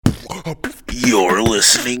You're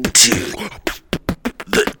listening to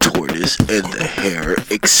the Tortoise and the Hare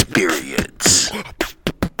Experience.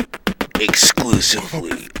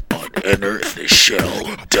 Exclusively on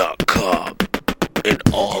EnterTheShell.com and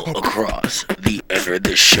all across the Enter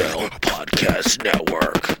the Shell podcast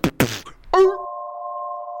network.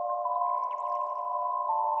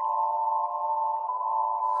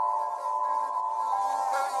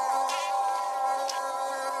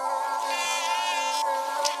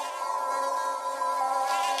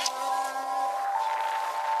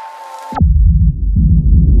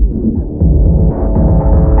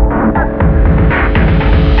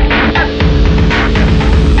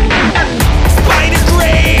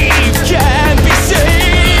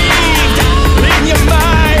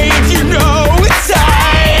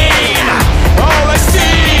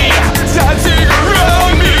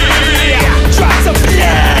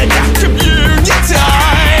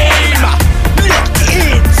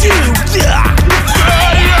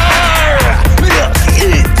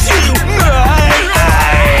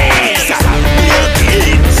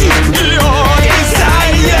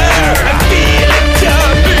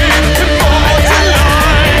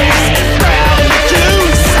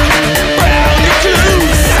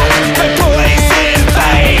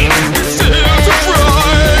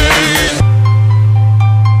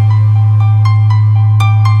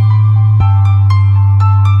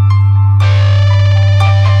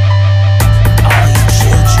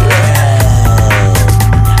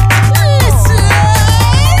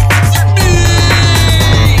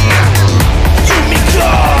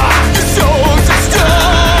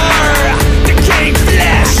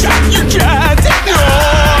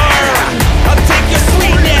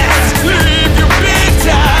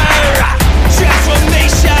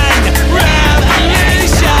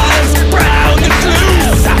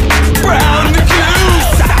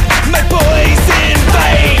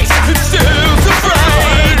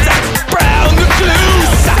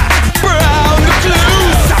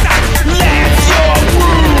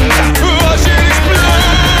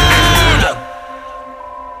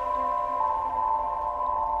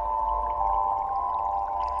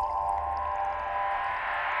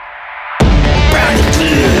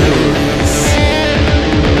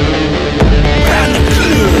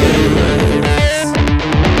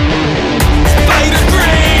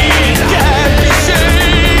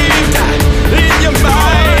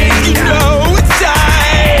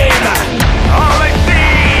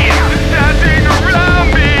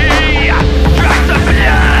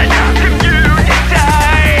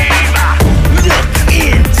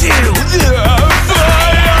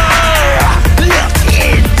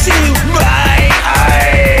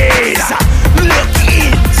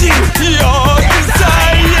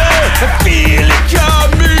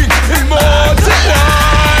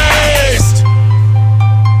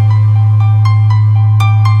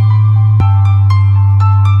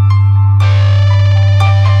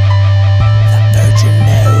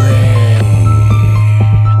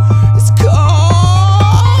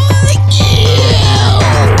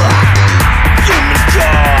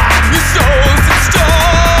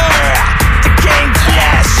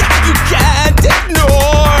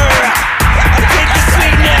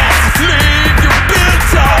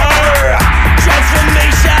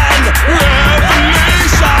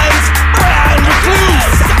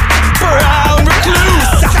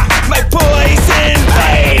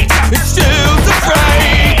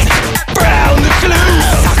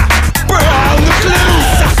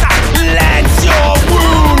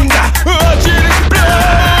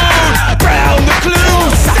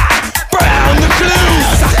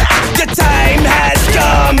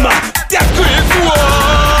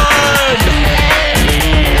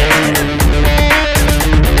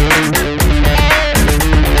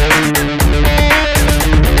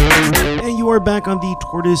 Back on the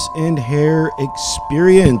Tortoise and Hare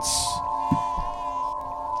Experience.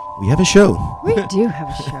 We have a show. We do have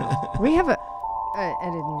a show. We have an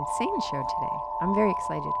insane show today. I'm very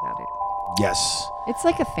excited about it. Yes. It's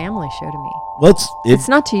like a family show to me. Well, it's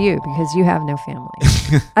not to you because you have no family.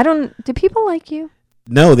 Do people like you?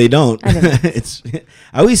 No, they don't. I don't know.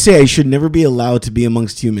 I always say I should never be allowed to be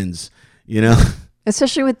amongst humans, you know?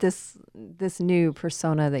 Especially with this new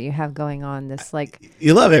persona that you have going on, this like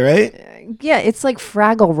you love it, right? Yeah, it's like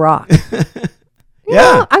Fraggle Rock.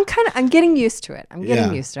 Yeah, I'm getting used to it.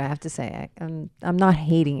 I have to say, I'm not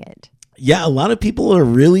hating it. Yeah, a lot of people are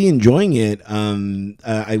really enjoying it.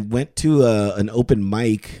 I went to an open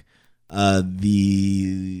mic. I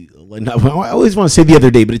always want to say the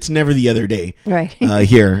other day, but it's never the other day. Right.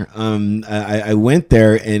 Here, I went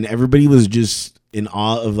there and everybody was just in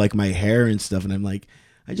awe of like my hair and stuff, and I'm like,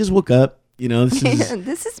 I just woke up. This is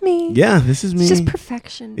This is me. yeah, this is me. It's just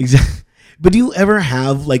perfection. Exactly. But do you ever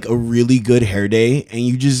have like a really good hair day and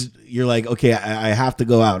you're like, okay, I have to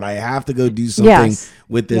go out. I have to go do something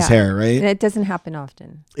with this hair, right? And it doesn't happen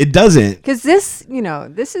often. It doesn't. Because this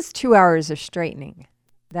is 2 hours of straightening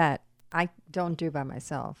that I don't do by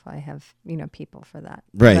myself. I have, people for that.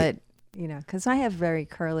 Right. But, because I have very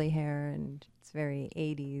curly hair and it's very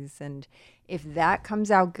 80s. And if that comes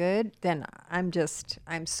out good, then I'm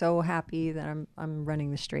so happy that I'm running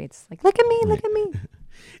the streets. Like, look at me, look at me.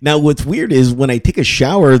 Now, what's weird is when I take a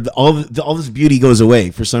shower, all this beauty goes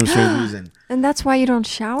away for some strange reason. And that's why you don't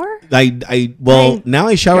shower? Now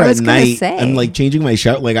I shower at night. Say. I'm like changing my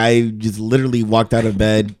shower. Like I just literally walked out of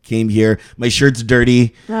bed, came here. My shirt's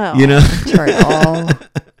dirty. Oh, turtle.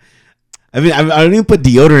 I mean, I don't even put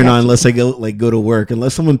deodorant on unless I go to work.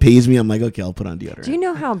 Unless someone pays me, I'm like, okay, I'll put on deodorant. Do you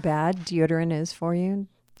know how bad deodorant is for you?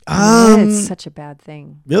 It's such a bad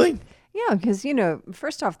thing. Really? Yeah, because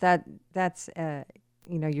first off, that's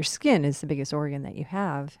your skin is the biggest organ that you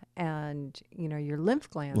have, and your lymph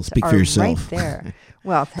glands speak are for yourself. right there.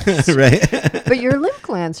 Well, that's right. But your lymph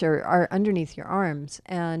glands are underneath your arms,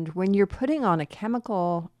 and when you're putting on a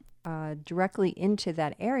chemical directly into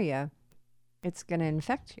that area, it's going to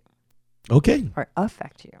infect you. Okay. Or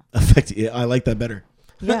affect you. Affect you. I like that better.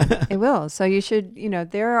 Yeah, it will. So you should,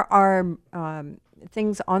 there are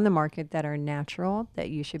things on the market that are natural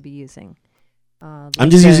that you should be using. I'm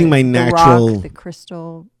just using my natural, the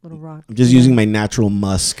crystal little rock. I'm just using my natural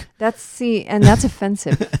musk. And that's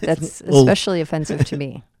offensive. That's especially offensive to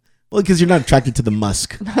me. Well, because you're not attracted to the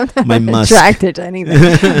musk. I'm not my musk. attracted to anything,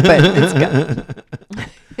 but it's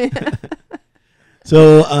good.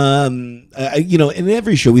 So, in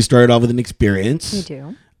every show we started off with an experience. We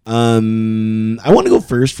do. I want to go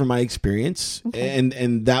first for my experience,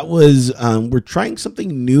 and that was we're trying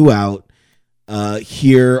something new out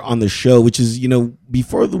here on the show, which is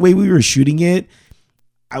before the way we were shooting it,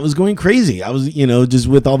 I was going crazy. I was just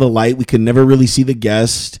with all the light, we could never really see the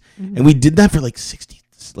guest, and we did that for like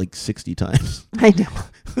 60 times. I know.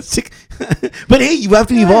 But hey, you have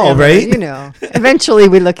to evolve, right? Eventually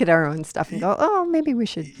we look at our own stuff and go, oh, maybe we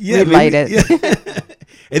should relight it. Yeah.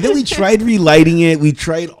 And then we tried relighting it. We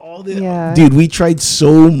tried all the, Yeah. Dude, we tried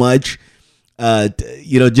so much,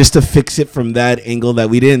 just to fix it from that angle that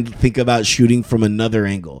we didn't think about shooting from another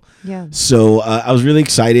angle. Yeah. So I was really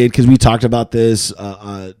excited because we talked about this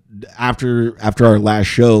after our last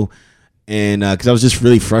show, and because I was just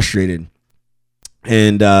really frustrated.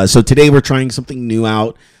 And so today we're trying something new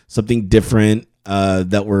out, something different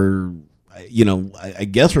that we're, I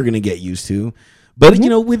guess we're going to get used to. But,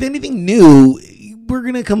 with anything new, we're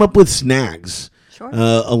going to come up with snags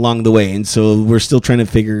along the way. And so we're still trying to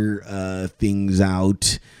figure things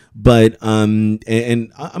out. But and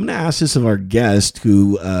I'm going to ask this of our guest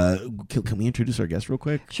who can we introduce our guest real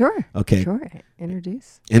quick? Sure. Okay. Sure.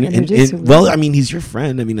 Introduce. Well, I mean, he's your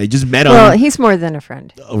friend. I mean, I just met him. Well, he's more than a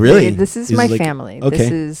friend. Oh, really? This is my family. Okay.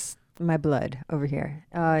 This is my blood over here.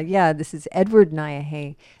 This is Edward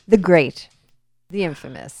Nyahay, the great, the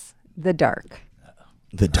infamous, the dark.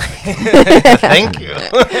 The dark. Thank you.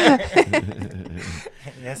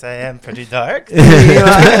 Yes, I am pretty dark. You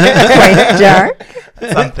are quite dark.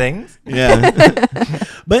 Some things. Yeah.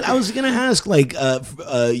 But I was going to ask,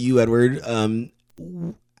 you, Edward,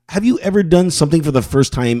 have you ever done something for the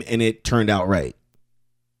first time and it turned out right?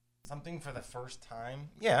 Something for the first time?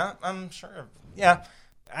 Yeah, I'm sure. Yeah.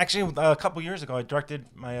 Actually, a couple years ago, I directed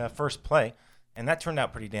my first play, and that turned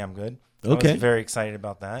out pretty damn good. Okay. I was very excited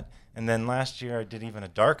about that. And then last year, I did even a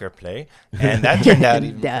darker play, and that turned out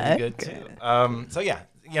even pretty good, too.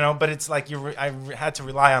 But it's like I had to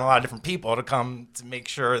rely on a lot of different people to come to make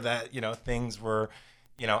sure that, things were,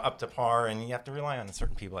 up to par, and you have to rely on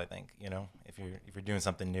certain people, I think, if you're doing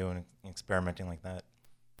something new and experimenting like that.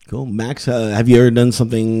 Cool. Max, have you ever done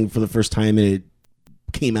something for the first time and it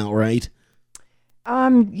came out right?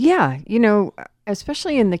 Yeah,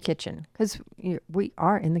 especially in the kitchen, because we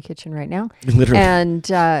are in the kitchen right now. Literally. And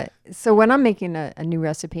so when I'm making a new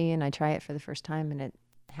recipe and I try it for the first time and it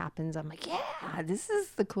happens, I'm like, yeah, this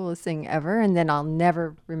is the coolest thing ever. And then I'll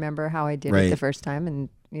never remember how I did it the first time, and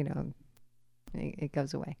it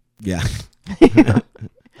goes away. Yeah.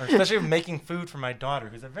 Or especially making food for my daughter,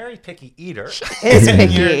 who's a very picky eater. It's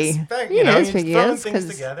picky. You're throwing things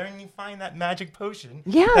together, and you find that magic potion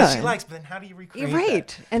that she likes. But then how do you recreate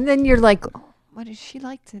that? And then you're like, oh, what did she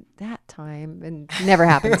like that time? And it never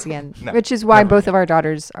happens again. No, which is why both of our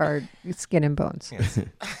daughters are skin and bones. Yes.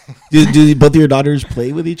 do both of your daughters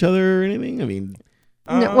play with each other or anything? I mean,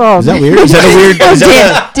 No, well, is that weird? Is that a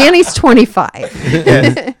weird? Danny's 25.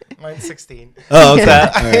 Yes. Mine's 16. Oh, okay.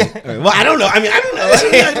 All right. Well, I don't know. I mean, I don't know.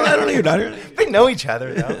 I don't know your daughter. They know each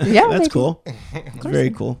other, though. Yeah, That's cool. It's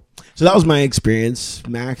very cool. So that was my experience.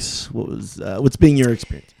 Max, what's been your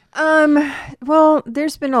experience? Well,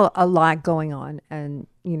 there's been a lot going on, and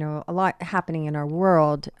a lot happening in our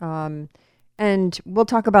world. And we'll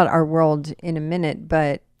talk about our world in a minute,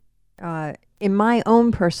 but in my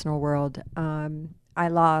own personal world, I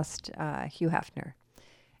lost Hugh Hefner,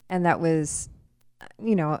 and that was,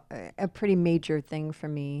 a pretty major thing for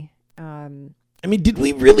me. I mean, did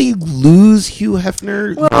we really lose Hugh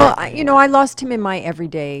Hefner? Well, I lost him in my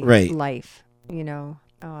everyday life.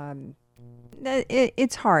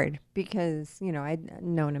 It's hard because, I'd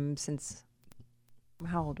known him since,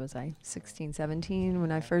 how old was I? 16, 17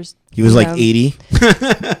 when I first... He was like 80.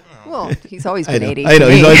 Well, he's always been 80. I know.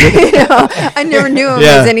 He's always been... I never knew him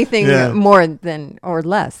as anything more than or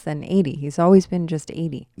less than 80. He's always been just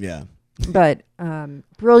 80. Yeah. But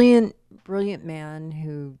brilliant man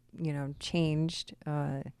who, changed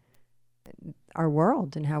our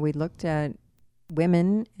world and how we looked at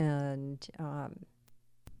women and,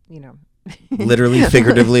 literally,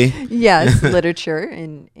 figuratively. Yes, literature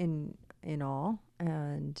in all.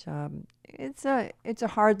 And it's a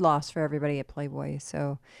hard loss for everybody at Playboy.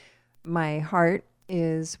 So my heart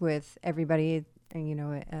is with everybody,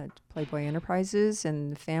 at Playboy Enterprises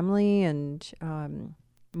and the family and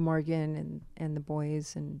Morgan and the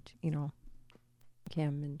boys and,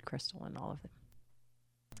 Kim and Crystal and all of them.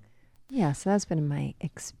 Yeah, so that's been my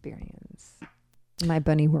experience, my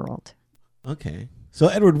bunny world. Okay. So,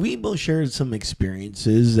 Edward, we both shared some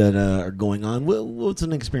experiences that are going on. What's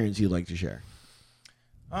an experience you'd like to share?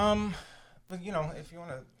 But if you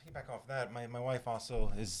want to piggyback off that, my wife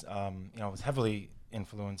also is, was heavily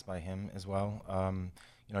influenced by him as well.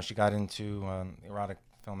 She got into erotic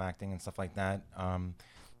film acting and stuff like that.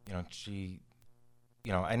 She,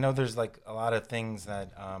 I know there's like a lot of things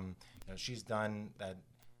that she's done that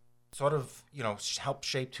sort of helped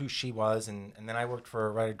shape who she was, and then I worked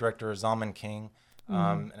for writer director Zalman King,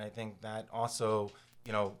 and I think that also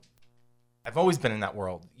I've always been in that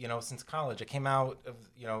world, since college. I came out of,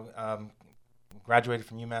 graduated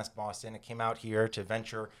from UMass Boston. I came out here to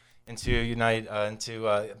venture into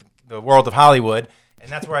the world of Hollywood, and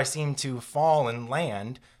that's where I seemed to fall and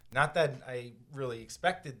land. Not that I really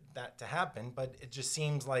expected that to happen, but it just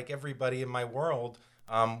seems like everybody in my world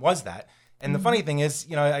was that. And the funny thing is,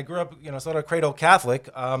 I grew up, sort of cradle Catholic,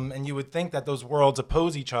 and you would think that those worlds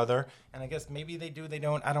oppose each other. And I guess maybe they do, they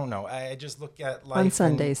don't. I don't know. I just look at life. On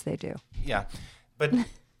Sundays, they do. Yeah. But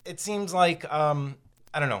it seems like, I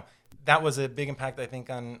don't know. That was a big impact, I think,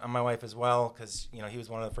 on my wife as well, because, he was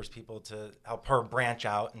one of the first people to help her branch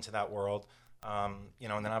out into that world. And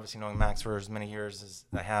then obviously knowing Max for as many years as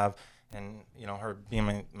I have, and her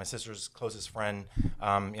being my sister's closest friend,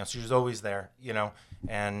 she was always there,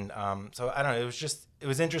 and so I don't know. It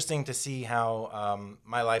was interesting to see how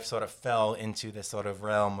my life sort of fell into this sort of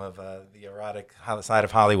realm of the erotic side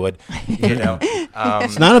of Hollywood.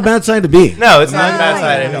 It's not a bad side to be. No, it's not a bad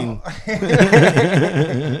side at all.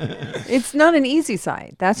 It's not an easy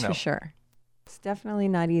side, that's for sure. It's definitely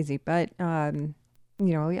not easy, but I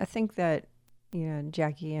think that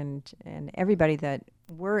Jackie and everybody that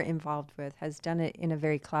we're involved with has done it in a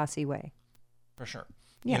very classy way. For sure.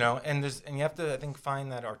 Yeah. And you have to, I think,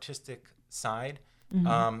 find that artistic side.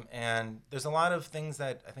 And there's a lot of things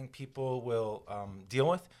that I think people will deal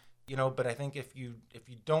with, but I think if you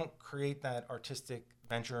don't create that artistic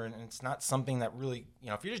venture and it's not something that really,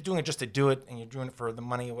 if you're just doing it just to do it and you're doing it for the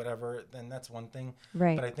money or whatever, then that's one thing.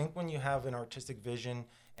 Right. But I think when you have an artistic vision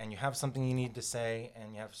and you have something you need to say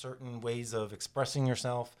and you have certain ways of expressing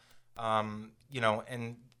yourself, and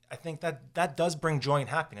I think that does bring joy and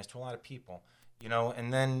happiness to a lot of people,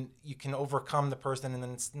 and then you can overcome the person, and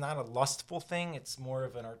then it's not a lustful thing. It's more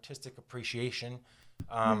of an artistic appreciation,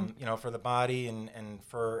 for the body and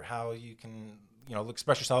for how you can,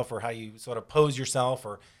 express yourself, or how you sort of pose yourself,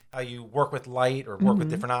 or how you work with light or work with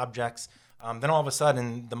different objects. Then all of a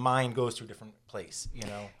sudden the mind goes to a different place,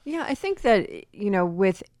 Yeah, I think that,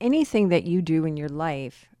 with anything that you do in your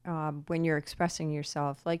life, when you're expressing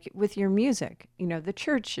yourself, like with your music, the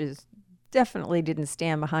church definitely didn't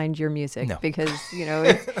stand behind your music because,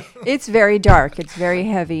 it's very dark, it's very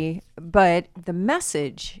heavy, but the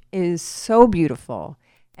message is so beautiful.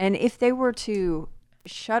 And if they were to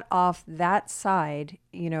shut off that side,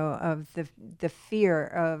 of the fear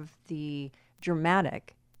of the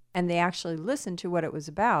dramatic, and they actually listened to what it was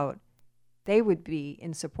about, they would be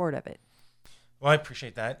in support of it. Well, I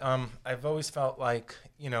appreciate that. I've always felt like,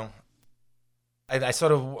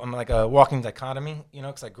 I'm like a walking dichotomy,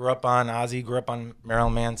 because I grew up on Ozzy, grew up on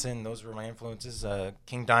Marilyn Manson. Those were my influences.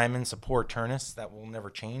 King Diamond, Support, Turnus, that will never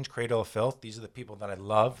change. Cradle of Filth. These are the people that I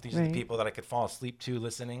love. These are the people that I could fall asleep to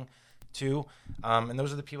listening to. And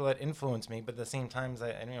those are the people that influence me. But at the same time, as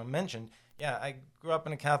I mentioned, I grew up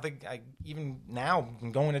in a Catholic. Even now,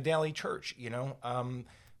 I'm going to daily church,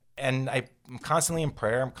 and I'm constantly in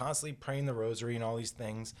prayer. I'm constantly praying the rosary and all these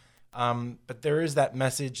things. But there is that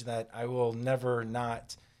message that I will never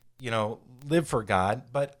not, live for God.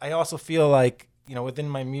 But I also feel like, within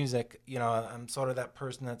my music, I'm sort of that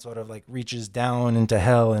person that sort of like reaches down into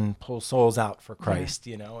hell and pulls souls out for Christ,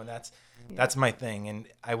 and that's my thing. And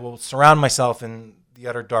I will surround myself in the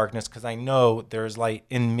utter darkness because I know there is light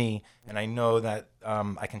in me, and I know that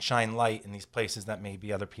I can shine light in these places that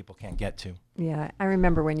maybe other people can't get to. Yeah, I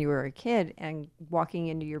remember when you were a kid and walking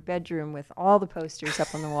into your bedroom with all the posters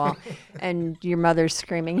up on the wall, and your mother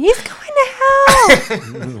screaming, "He's going to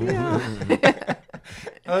hell!"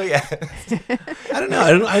 Oh yeah. I don't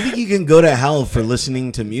know. I think you can go to hell for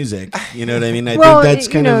listening to music. You know what I mean? I think that's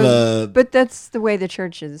kind of But that's the way the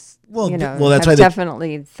church is. That's why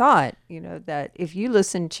definitely thought. That if you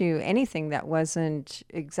listen to anything that wasn't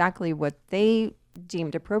exactly what they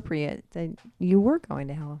deemed appropriate, that you were going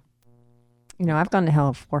to hell. I've gone to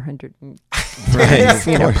hell 400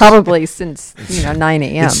 probably since 9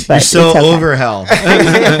 a.m. But you're so over hell.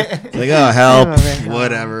 Like, oh, hell,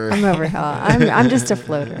 whatever. I'm over hell. I'm just a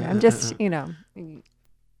floater. I'm just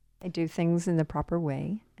I do things in the proper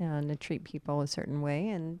way and I treat people a certain way,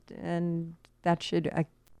 and that should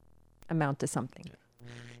amount to something.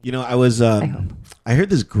 I was I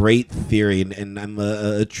heard this great theory, and I'm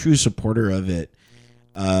a true supporter of it.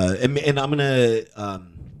 And I'm gonna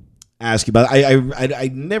ask you about.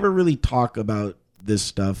 I never really talk about this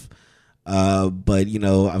stuff, but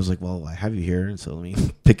I was like, well, I have you here, and so let me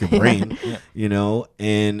pick your brain,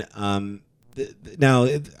 And now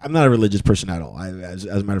I'm not a religious person at all. As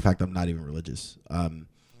a matter of fact, I'm not even religious.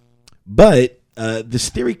 But this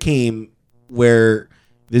theory came where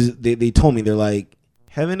they told me, they're like,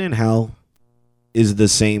 heaven and hell is the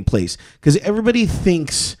same place, because everybody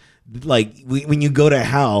thinks like when you go to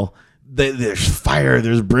hell, there's fire,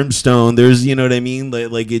 there's brimstone, there's what I mean,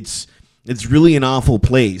 like it's really an awful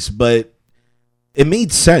place. But it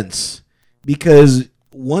made sense because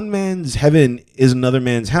one man's heaven is another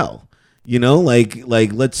man's hell. Like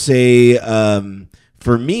let's say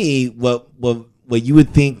for me, what you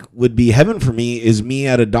would think would be heaven for me is me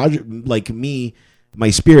at a Dodger, my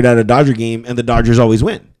spirit at a Dodger game, and the Dodgers always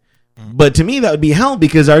win. But to me, that would be hell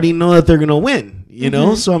because I already know that they're gonna win.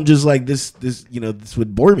 So I'm just like this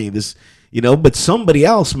would bore me. But somebody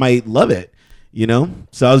else might love it.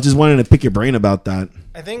 So I was just wanting to pick your brain about that.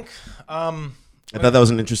 I think I thought that was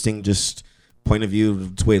an interesting just point of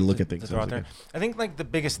view, way to look at things. I think like the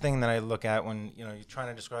biggest thing that I look at when you're trying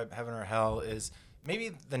to describe heaven or hell is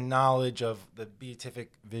maybe the knowledge of the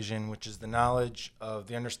beatific vision, which is the knowledge of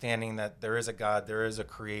the understanding that there is a God, there is a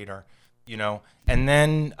creator, and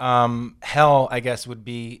then hell, I guess, would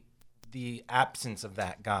be the absence of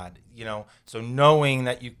that God, so knowing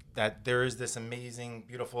that there is this amazing,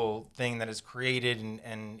 beautiful thing that is created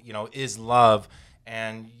and is love,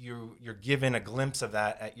 and you're given a glimpse of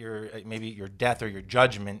that at maybe your death or your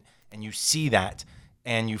judgment, and you see that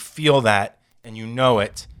and you feel that and you know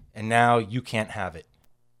it, and now you can't have it,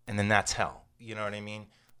 and then that's hell. You know what I mean?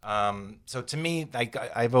 So to me, like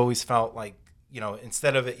I've always felt like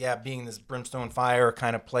instead of it being this brimstone fire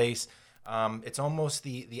kind of place, it's almost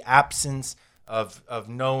the absence of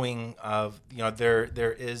knowing of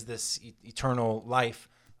there is this eternal life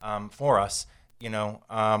for us,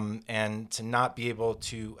 and to not be able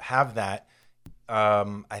to have that,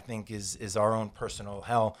 I think is our own personal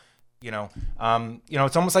hell.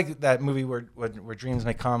 It's almost like that movie where Dreams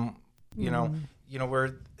May Come,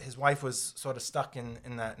 where his wife was sort of stuck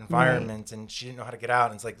in that environment, and she didn't know how to get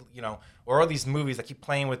out. And it's like, or all these movies that keep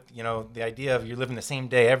playing with, the idea of you're living the same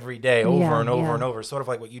day every day over and over and over, sort of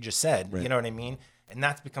like what you just said, you know what I mean? And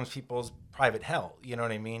that becomes people's private hell, you know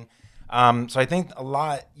what I mean? So I think a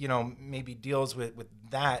lot, maybe deals with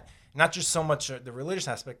that, not just so much the religious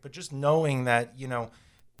aspect, but just knowing that,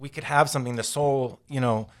 we could have something, the soul,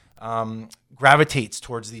 gravitates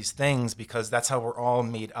towards these things because that's how we're all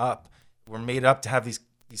made up. We're made up to have these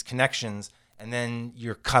connections, and then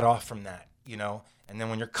you're cut off from that, and then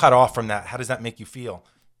when you're cut off from that, how does that make you feel?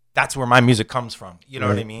 That's where my music comes from. You know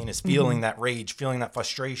what I mean? Is feeling that rage, feeling that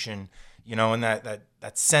frustration, and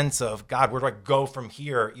that sense of, God, where do I go from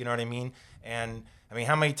here? You know what I mean? And I mean,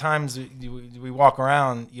 how many times do we walk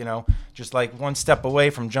around, just like one step away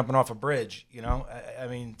from jumping off a bridge? I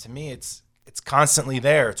mean, to me, it's constantly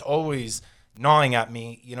there. It's always gnawing at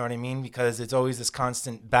me, you know what I mean? Because it's always this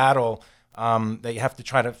constant battle that you have to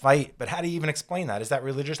try to fight. But how do you even explain that? Is that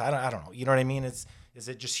religious? I don't know. You know what I mean? Is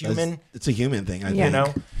it just human? It's a human thing, I think. You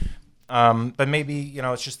know? But maybe, you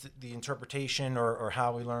know, it's just the interpretation or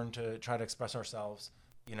how we learn to try to express ourselves,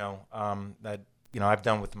 you know, that, you know, I've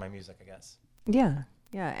done with my music, I guess. Yeah.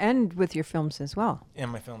 Yeah. And with your films as well. In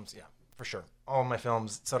my films, yeah, for sure. All of my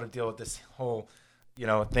films sort of deal with this whole, you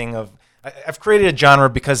know, thing of, I've created a genre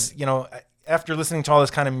because, you know, after listening to all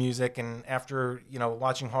this kind of music and after, you know,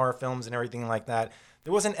 watching horror films and everything like that,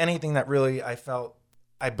 there wasn't anything that really I felt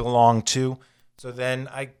I belonged to. So then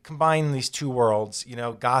I combine these two worlds, you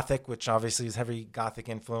know, Gothic, which obviously is heavy Gothic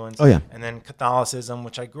influence. Oh, yeah. And then Catholicism,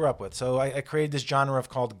 which I grew up with. So I created this genre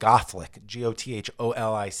called Gothlic,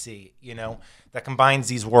 Gotholic, you know, that combines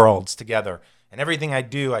these worlds together. And everything I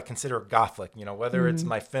do, I consider Gothic, you know, whether it's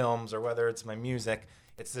my films or whether it's my music,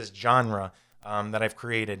 it's this genre that I've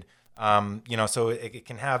created. You know, so it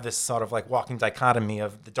can have this sort of like walking dichotomy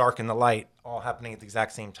of the dark and the light all happening at the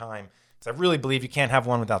exact same time. Because I really believe you can't have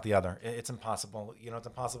one without the other. It's impossible. You know, it's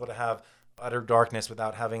impossible to have utter darkness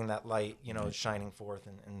without having that light, you know, shining forth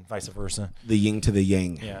and vice versa. The yin to the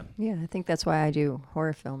yang. Yeah. Yeah, I think that's why I do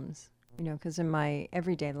horror films, you know, because in my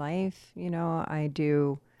everyday life, you know, I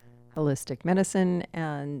do holistic medicine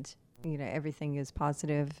and, you know, everything is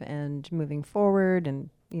positive and moving forward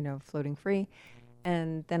and, you know, floating free.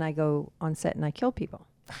 And then I go on set and I kill people.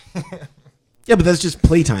 Yeah, but that's just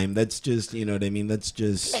playtime. That's just, you know what I mean? That's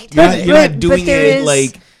just, you're not doing it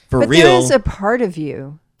like for real. But there is a part of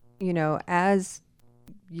you, you know, as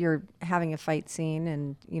you're having a fight scene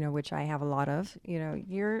and, you know, which I have a lot of, you know,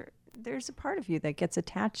 there's a part of you that gets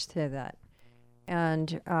attached to that.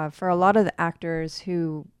 And for a lot of the actors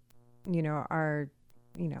who, you know, are,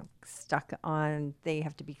 you know, stuck on, they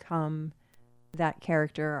have to become that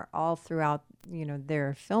character all throughout, you know,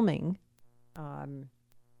 their filming,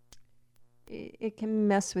 it can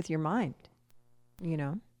mess with your mind, you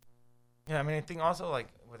know? Yeah, I mean, I think also like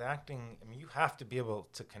with acting, I mean, you have to be able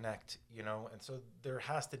to connect, you know, and so there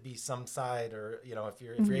has to be some side or, you know, if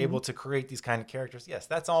you're able to create these kind of characters, yes,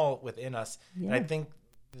 that's all within us. Yeah. And I think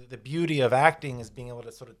the beauty of acting is being able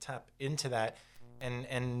to sort of tap into that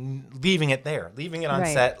and leaving it there, leaving it on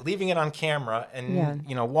set, leaving it on camera and,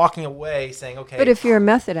 you know, walking away saying, okay. But if you're a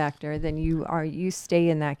method actor, then you stay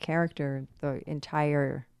in that character the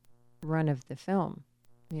entire run of the film,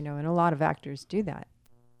 you know, and a lot of actors do that.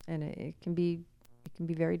 And it can be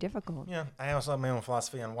very difficult. Yeah. I also have my own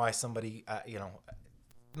philosophy on why somebody, you know,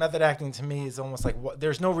 method acting to me is almost like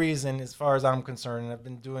there's no reason as far as I'm concerned. I've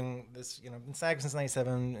been doing this, you know, I've been SAG since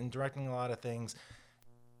 97 and directing a lot of things.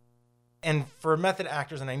 And for method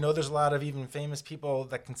actors, and I know there's a lot of even famous people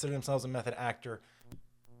that consider themselves a method actor,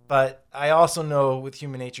 but I also know with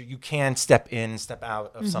human nature, you can step in, step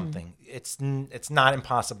out of something. It's not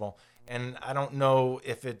impossible. And I don't know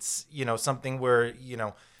if it's, you know, something where, you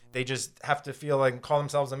know, they just have to feel like call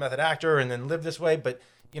themselves a method actor and then live this way. But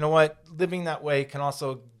you know what? Living that way can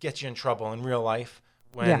also get you in trouble in real life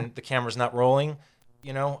when the camera's not rolling,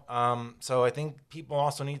 you know? So I think people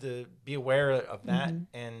also need to be aware of that.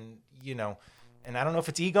 And, you know, and I don't know if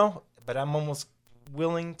it's ego, but I'm almost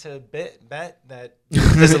willing to bet that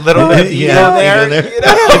there's a little bit of ego there. You know?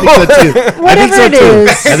 I think so too. Whatever it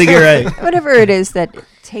is. I think you're right. Whatever it is that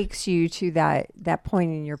takes you to that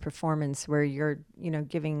point in your performance where you're, you know,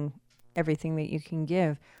 giving everything that you can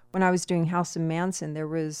give. When I was doing House of Manson, there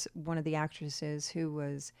was one of the actresses who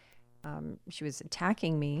was, she was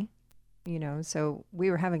attacking me, you know, so we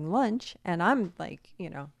were having lunch and I'm like, you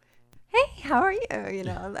know, hey, how are you? You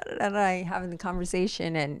know, and I having the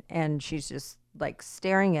conversation and she's just like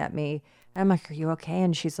staring at me. And I'm like, are you okay?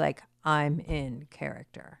 And she's like, I'm in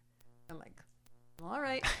character. I'm like, all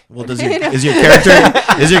right. Well, is your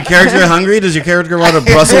character hungry? Does your character want a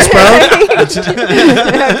Brussels sprout?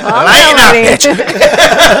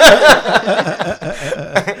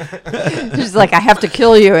 She's like, I have to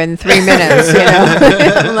kill you in 3 minutes. You know,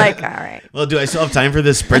 I'm like, all right. Well, do I still have time for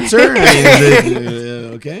this spritzer? I mean, is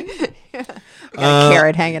it okay? Got a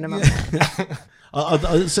carrot hanging in my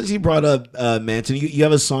mouth. Since you brought up Manson, you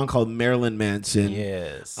have a song called Marilyn Manson.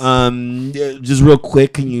 Yes. Just real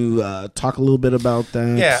quick, can you talk a little bit about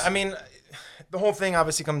that? Yeah, I mean, the whole thing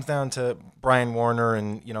obviously comes down to Brian Warner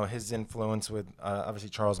and, you know, his influence with obviously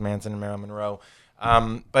Charles Manson and Marilyn Monroe.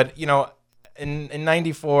 But, you know, in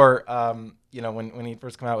 94, you know, when he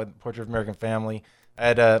first came out with Portrait of an American Family, I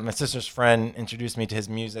had my sister's friend introduced me to his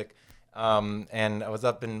music. And I was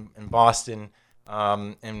up in Boston.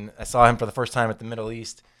 And I saw him for the first time at the Middle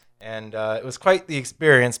East. And it was quite the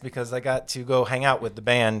experience because I got to go hang out with the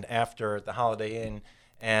band after the Holiday Inn.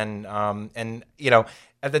 And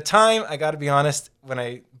at the time, I got to be honest, when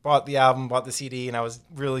I bought the album, bought the CD, and I was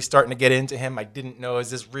really starting to get into him, I didn't know,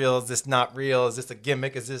 is this real? Is this not real? Is this a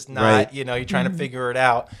gimmick? Is this not? Right. You're trying to figure it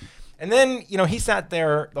out. And then, he sat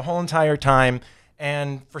there the whole entire time.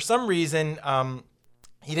 And for some reason,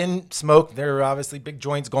 he didn't smoke. There were obviously big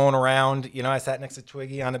joints going around. I sat next to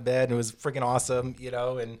Twiggy on a bed, and it was freaking awesome,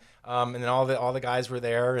 and then all the guys were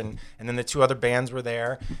there, and then the two other bands were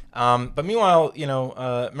there. But meanwhile,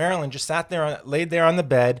 Marilyn just sat there, laid there on the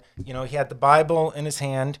bed. He had the Bible in his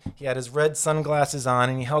hand. He had his red sunglasses on,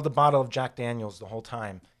 and he held a bottle of Jack Daniels the whole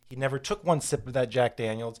time. He never took one sip of that Jack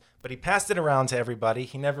Daniels, but he passed it around to everybody.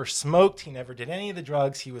 He never smoked. He never did any of the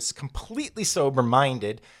drugs. He was completely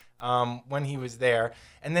sober-minded when he was there.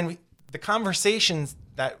 And then the conversations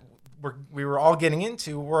that we were all getting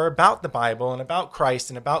into were about the Bible and about Christ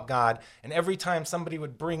and about God. And every time somebody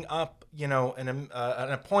would bring up,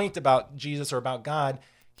 a point about Jesus or about God,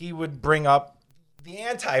 he would bring up the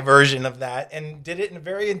anti-version of that and did it in a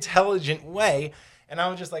very intelligent way. And I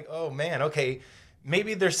was just like, oh, man, okay,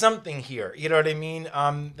 maybe there's something here. You know what I mean?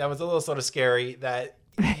 That was a little sort of scary that,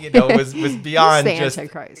 was beyond just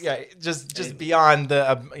Antichrist. Yeah, just beyond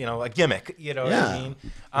the a gimmick. You know what I mean?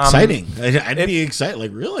 Exciting. I'd be excited.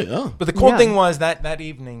 Like, really? Oh. But the cool thing was that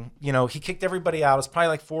evening, he kicked everybody out. It was probably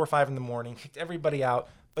like 4 or 5 in the morning. Kicked everybody out,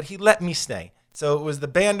 but he let me stay. So it was the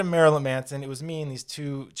band of Marilyn Manson. It was me and these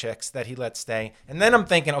 2 chicks that he let stay. And then I'm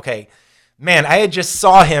thinking, okay, man, I had just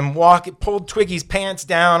saw him pulled Twiggy's pants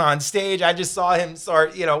down on stage. I just saw him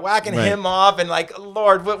start, whacking him off, and like,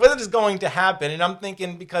 Lord, what is going to happen? And I'm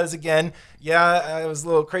thinking, because again, I was a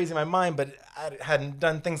little crazy in my mind, but I hadn't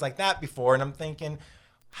done things like that before. And I'm thinking,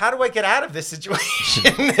 how do I get out of this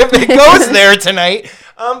situation if it goes there tonight?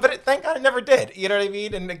 But thank God it never did. You know what I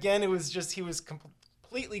mean? And again, it was just, he was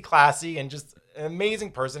completely classy and just an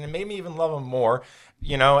amazing person. It made me even love him more,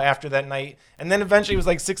 after that night. And then eventually it was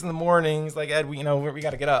like 6 a.m. He's like, Ed, we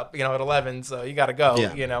got to get up, at 11. So you got to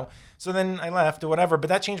go, So then I left or whatever, but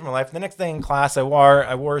that changed my life. The next day in class, I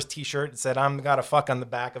wore his t-shirt and said, I'm got a fuck on the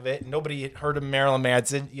back of it. Nobody had heard of Marilyn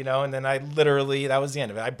Manson, and then I literally, that was the end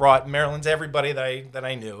of it. I brought Marilyn to everybody that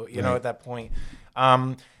I knew, at that point.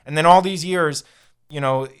 And then all these years,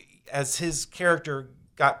 as his character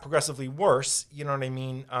got progressively worse, you know what I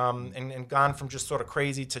mean? And gone from just sort of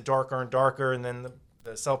crazy to darker and darker, and then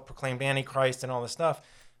the self-proclaimed Antichrist and all this stuff,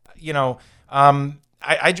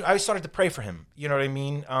 I started to pray for him, you know what I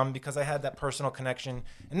mean? Because I had that personal connection.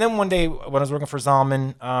 And then one day when I was working for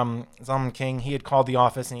Zalman King, he had called the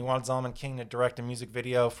office and he wanted Zalman King to direct a music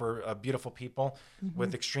video for Beautiful People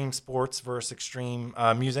with extreme sports versus extreme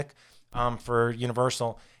music for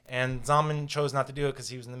Universal. And Zalman chose not to do it because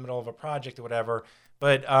he was in the middle of a project or whatever.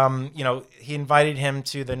 But, he invited him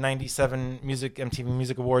to the 97 MTV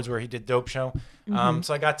Music Awards where he did Dope Show.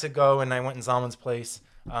 So I got to go, and I went in Zalman's place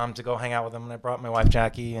to go hang out with him. And I brought my wife,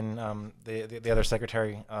 Jackie, and the other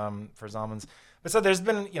secretary for Zalman's. But so there's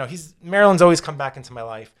been, Marilyn's always come back into my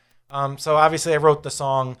life. So obviously I wrote the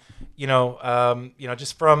song,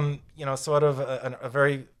 just from, sort of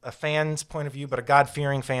a fan's point of view, but a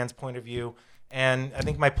God-fearing fan's point of view. And I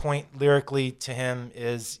think my point lyrically to him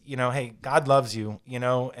is, hey, God loves you,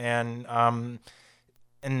 and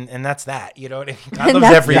that's that, what I mean? God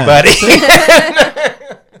loves everybody.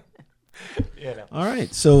 All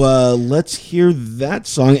right, so let's hear that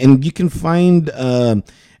song, and you can find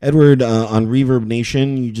Edward on Reverb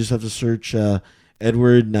Nation. You just have to search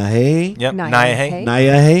Edward Nyahay. Yep, Nyahay.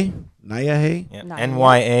 Yep.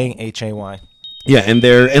 Nyahay. Yeah, and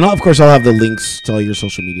of course I'll have the links to all your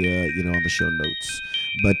social media, on the show notes.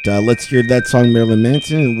 But let's hear that song, Marilyn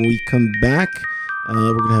Manson, and when we come back, we're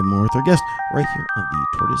gonna have more with our guest right here on the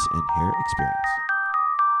Tortoise and Hare Experience.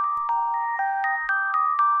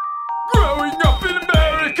 Growing up in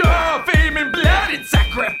America, fame and blood and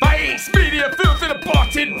sacrifice, media filth and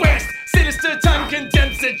aborted west, sinister time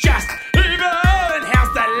condemns the just, evil and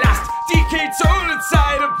hell's the lust, decayed soul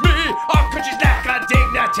inside of me, our country's lack of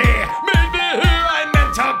dignity, made me who I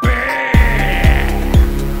meant to be.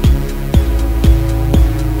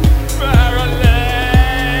 Marilyn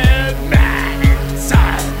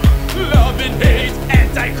Manson, love and hate,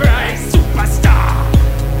 antichrist, superstar,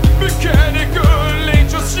 mechanical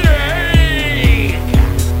angel snake.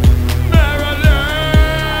 Marilyn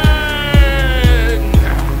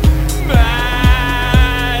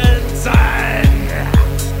Manson,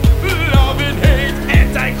 love and hate,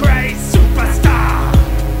 antichrist, superstar,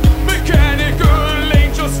 mechanical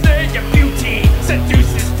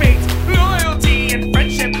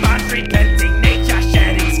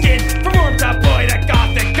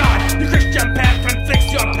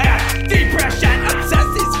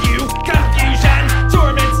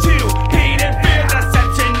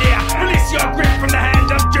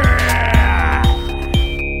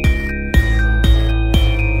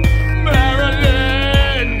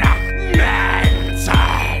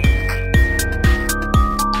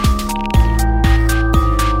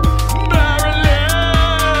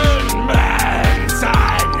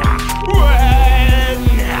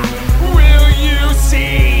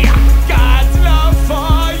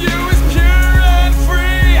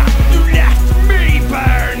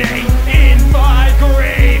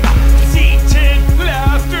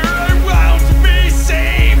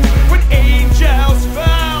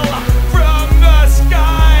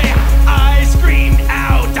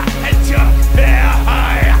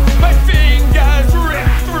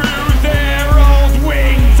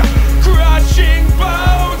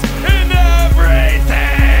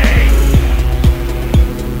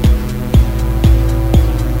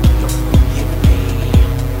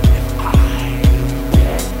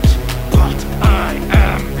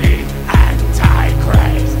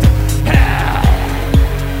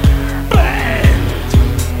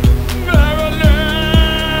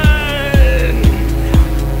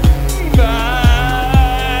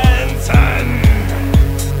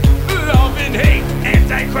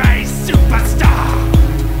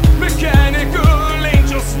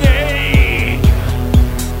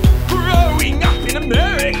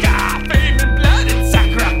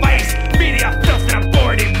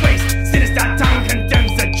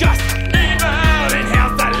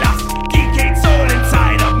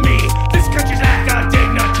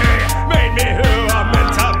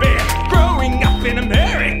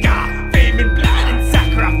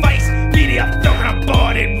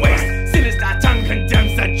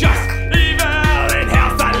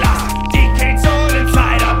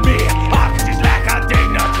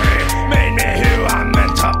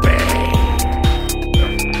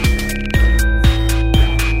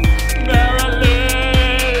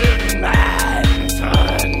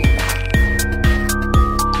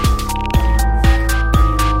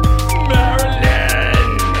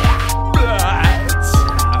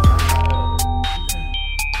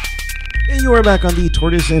we're back on the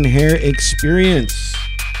Tortoise and Hare Experience.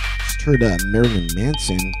 Just heard Marilyn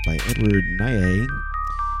Manson by Edward Nyahay.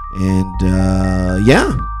 And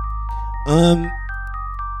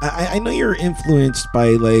I know you're influenced by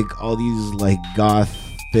like all these like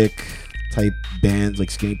gothic type bands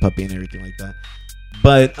like Skinny Puppy and everything like that.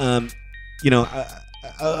 But I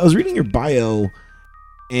was reading your bio,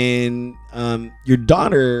 and your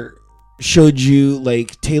daughter showed you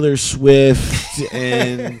like Taylor Swift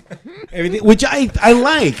and everything, which I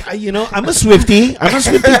like. I'm a Swiftie. I'm a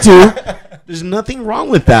Swiftie too. There's nothing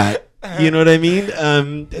wrong with that. You know what I mean?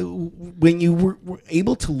 When you were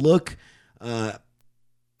able to look at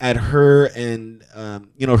her and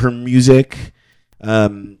her music,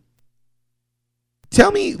 tell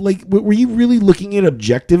me, like, were you really looking at it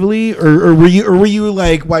objectively, or were you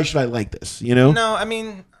like, why should I like this? No, I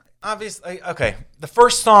mean, obviously, okay. The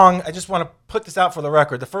first song, I just want to put this out for the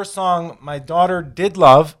record. The first song my daughter did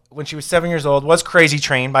love when she was 7 years old was "Crazy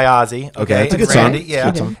Train" by Ozzy. Okay, that's a good song.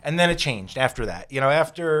 Yeah, good song. And then it changed after that.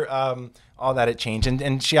 After all that, it changed,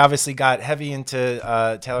 and she obviously got heavy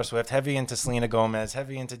into Taylor Swift, heavy into Selena Gomez,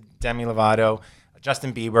 heavy into Demi Lovato,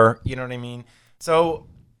 Justin Bieber. You know what I mean? So,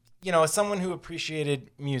 as someone who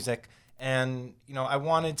appreciated music, and I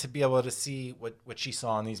wanted to be able to see what she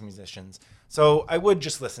saw in these musicians. So I would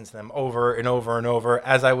just listen to them over and over and over,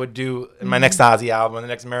 as I would do in my next Ozzy album, the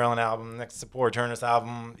next Marilyn album, the next Support Turnus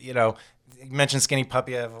album. You mentioned Skinny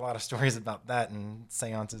Puppy. I have a lot of stories about that and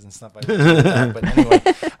seances and stuff. But anyway,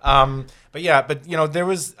 there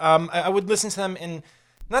was I would listen to them in.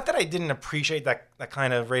 Not that I didn't appreciate that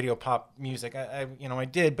kind of radio pop music. I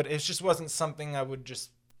did, but it just wasn't something I would just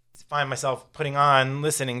find myself putting on,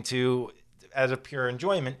 listening to as a pure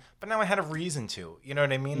enjoyment. But now I had a reason to, you know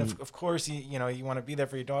what I mean? Of course, you want to be there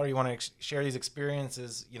for your daughter. You want to share these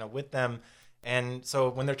experiences, with them. And so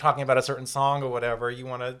when they're talking about a certain song or whatever, you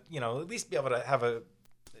want to, at least be able to have a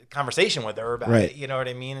conversation with her about it. You know what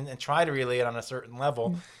I mean? And try to relate on a certain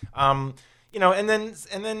level. And then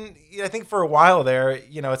I think for a while there,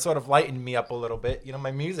 it sort of lightened me up a little bit.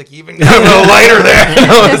 My music even got a little lighter there.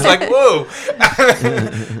 It's like, whoa,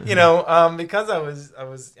 because I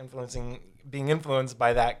was being influenced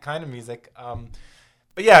by that kind of music.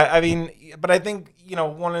 But I think,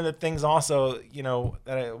 one of the things also,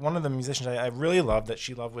 one of the musicians I really loved that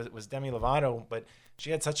she loved was Demi Lovato, but she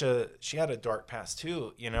had a dark past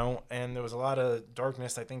too, and there was a lot of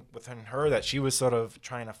darkness, I think, within her that she was sort of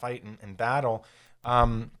trying to fight and battle.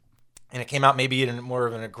 And it came out maybe in more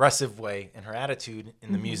of an aggressive way in her attitude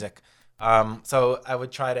in the music. So I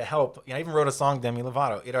would try to help. I even wrote a song, Demi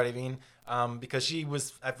Lovato, you know what I mean? Because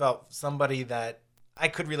I felt somebody that I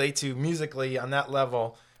could relate to musically on that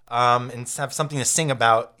level, and have something to sing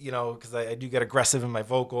about, because I do get aggressive in my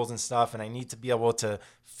vocals and stuff, and I need to be able to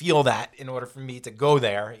feel that in order for me to go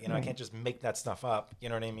there. I can't just make that stuff up. You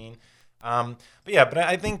know what I mean? But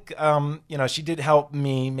I think, she did help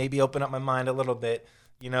me maybe open up my mind a little bit,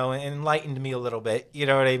 and enlightened me a little bit. You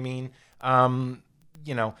know what I mean?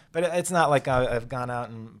 But it's not like I've gone out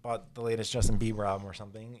and bought the latest Justin Bieber album or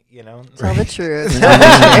something, Tell the truth.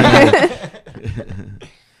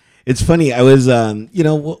 It's funny. I was, I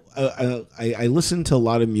listen to a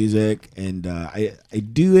lot of music, and I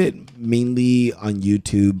do it mainly on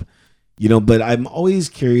YouTube, but I'm always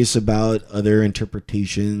curious about other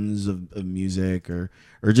interpretations of music or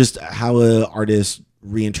just how an artist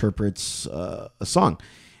reinterprets a song.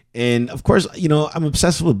 And of course, I'm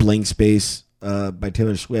obsessed with Blank Space by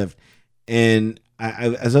Taylor Swift, and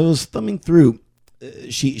as I was thumbing through,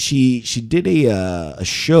 she did a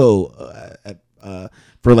show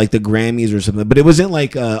for like the Grammys or something, but it wasn't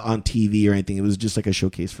like on TV or anything. It was just like a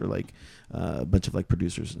showcase for like a bunch of like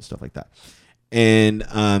producers and stuff like that. And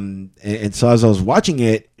so as I was watching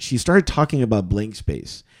it, she started talking about Blank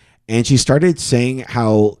Space, and she started saying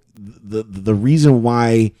how the reason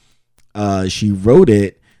why she wrote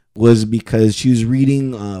it was because she was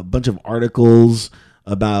reading a bunch of articles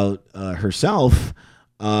about herself,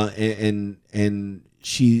 and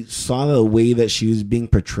she saw the way that she was being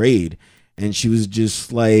portrayed, and she was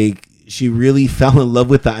just like, she really fell in love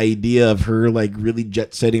with the idea of her like really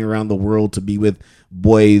jet setting around the world to be with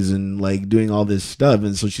boys and like doing all this stuff.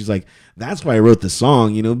 And so she's like, that's why I wrote the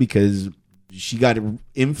song, because she got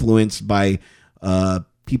influenced by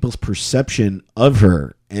people's perception of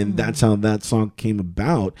her, and that's how that song came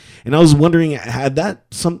about. And I was wondering, is that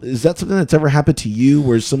something that's ever happened to you,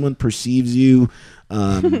 where someone perceives you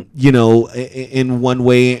in one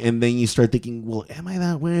way, and then you start thinking, well, am I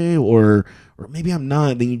that way, or maybe I'm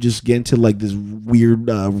not, then you just get into like this weird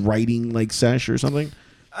writing like sesh or something?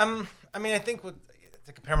 I think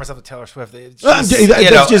to compare myself to Taylor Swift. It's that's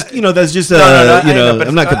just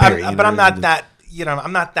I'm not comparing. But I'm not that.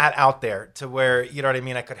 I'm not that out there to where, you know what I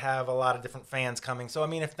mean, I could have a lot of different fans coming. So, I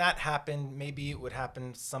mean, if that happened, maybe it would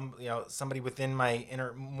happen somebody within my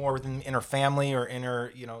inner family or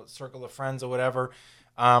inner, circle of friends or whatever.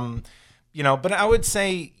 But I would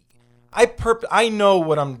say I know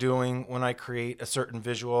what I'm doing when I create a certain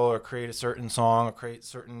visual or create a certain song or create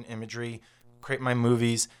certain imagery, create my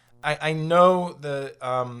movies. I know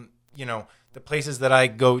the places that I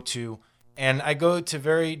go to, and I go to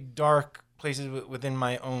very dark places within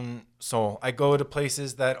my own soul. I go to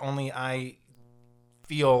places that only I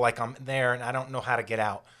feel like I'm there and I don't know how to get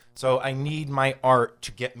out. So I need my art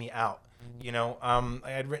to get me out. I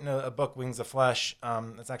had written a book, Wings of Flesh.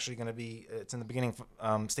 It's actually going to be, it's in the beginning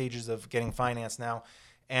stages of getting financed now.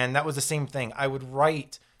 And that was the same thing. I would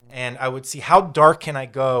write and I would see how dark can I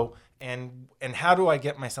go and how do I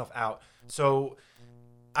get myself out? So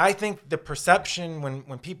I think the perception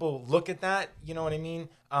when people look at that, you know what I mean?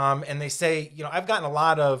 And they say, I've gotten a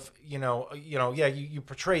lot of, you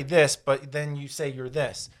portray this, but then you say you're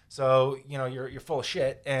this. So, you're full of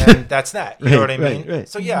shit and that's that. You know what I mean? Right.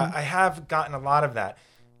 So yeah, I have gotten a lot of that.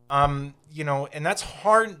 And that's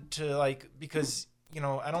hard to because,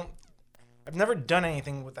 I've never done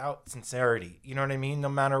anything without sincerity. You know what I mean? No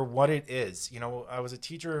matter what it is. I was a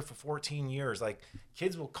teacher for 14 years.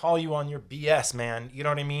 Kids will call you on your BS, man. You know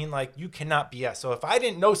what I mean? You cannot BS. So if I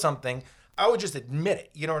didn't know something, I would just admit it.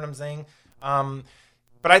 You know what I'm saying?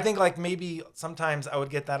 But I think maybe sometimes I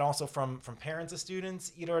would get that also from parents of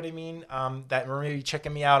students. You know what I mean? That were maybe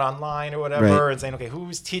checking me out online or whatever and saying, okay,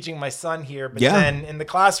 who's teaching my son here? But then in the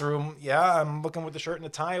classroom, I'm looking with the shirt and the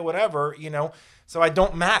tie or whatever, So I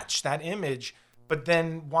don't match that image. But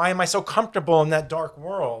then why am I so comfortable in that dark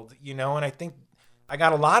world? And I think I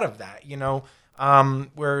got a lot of that,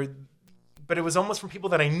 but it was almost from people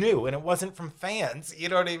that I knew, and it wasn't from fans. You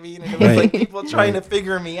know what I mean? And it was people trying to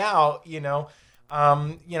figure me out, and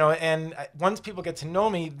once people get to know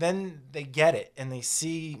me, then they get it and they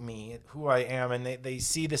see me, who I am, and they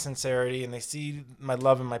see the sincerity and they see my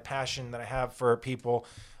love and my passion that I have for people,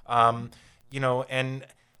 and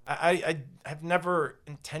I have never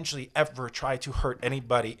intentionally ever tried to hurt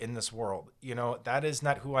anybody in this world. That is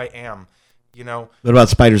not who I am. What about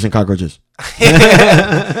spiders and cockroaches? I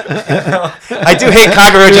do hate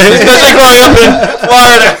cockroaches, especially growing up in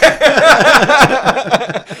Florida.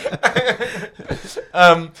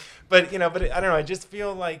 But I don't know. I just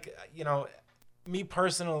feel like, me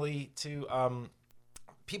personally,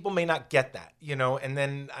 people may not get that, and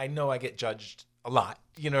then I know I get judged a lot.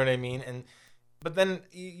 You know what I mean? But then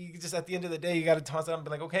you just, at the end of the day, you got to toss it up and be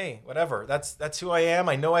like, okay, whatever. That's who I am.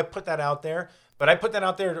 I know I put that out there, but I put that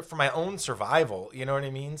out there for my own survival. You know what I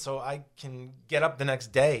mean? So I can get up the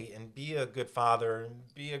next day and be a good father and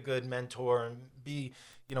be a good mentor and be,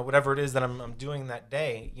 whatever it is that I'm doing that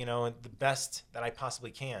day, the best that I possibly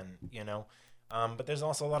can, But there's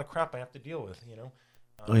also a lot of crap I have to deal with,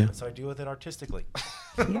 So I deal with it artistically.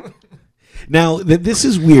 Now, this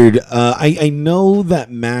is weird. I know that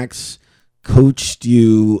Max coached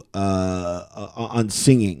you on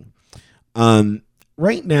singing.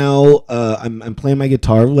 Right now, I'm playing my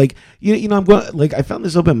guitar. I'm going I found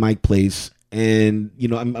this open mic place, and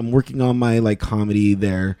I'm working on my comedy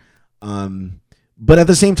there. But at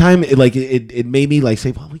the same time, it made me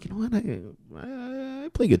say, well, you know what, I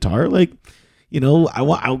play guitar. I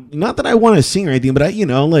not that I want to sing or anything, but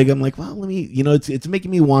I'm like, well, let me, it's making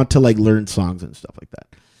me want to learn songs and stuff like that.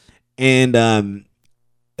 And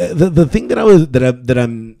the thing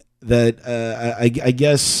I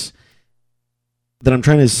guess that I'm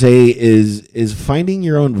trying to say is finding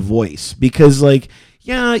your own voice, because Max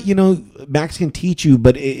can teach you,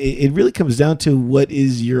 but it really comes down to what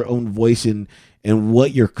is your own voice and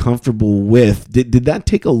what you're comfortable with. Did that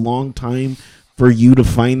take a long time for you to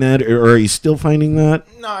find that, or are you still finding that?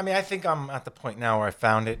 No, I mean, I think I'm at the point now where I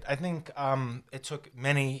found it. I think it took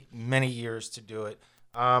many, many years to do it.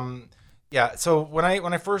 So when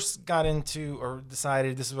I first got into or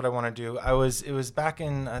decided this is what I want to do, it was back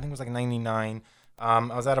in, I think it was 99. I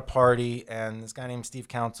was at a party and this guy named Steve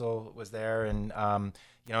Council was there, and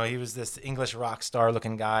he was this English rock star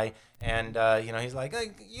looking guy, and he's like,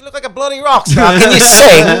 hey, you look like a bloody rock star. Can you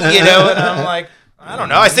sing? And I'm like, I don't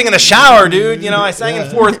know. I sing in the shower, dude. I sang in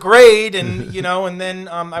fourth grade, and and then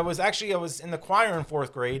I was in the choir in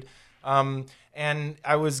fourth grade. And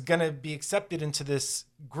I was going to be accepted into this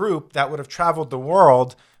group that would have traveled the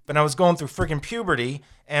world, but I was going through freaking puberty,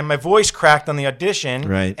 and my voice cracked on the audition,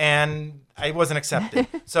 right, and I wasn't accepted.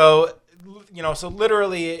 So so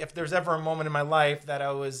literally, if there's ever a moment in my life that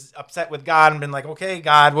I was upset with God and been like, okay,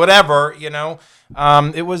 God, whatever,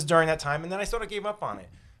 it was during that time. And then I sort of gave up on it.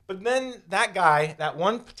 But then that guy, that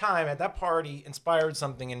one time at that party, inspired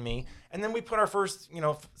something in me. And then we put our first,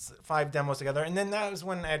 5 demos together. And then that was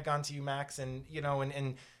when I had gone to UMax, and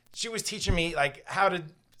and she was teaching me like how to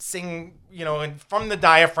sing, and from the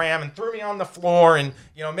diaphragm, and threw me on the floor, and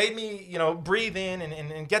made me breathe in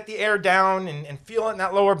and get the air down and feel it in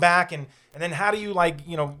that lower back, and then how do you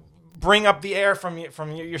bring up the air from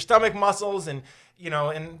your stomach muscles, and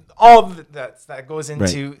and all of that goes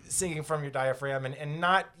into singing from your diaphragm, and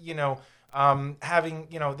not having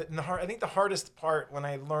I think the hardest part when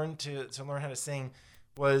I learned to learn how to sing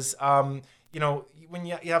was when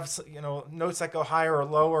you have notes that go higher or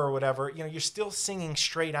lower or whatever, you're still singing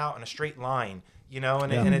straight out in a straight line,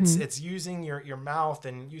 and it's using your mouth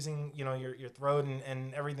and using your throat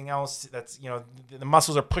and everything else that's the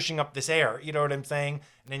muscles are pushing up this air, you know what I'm saying,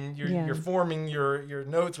 and then you're forming your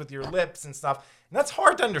notes with your lips and stuff, and that's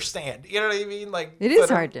hard to understand, you know what I mean? Like, it is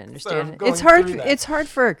hard to understand. It's hard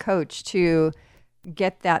for a coach to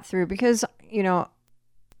get that through, because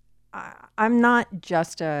I'm not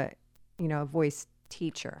just a voice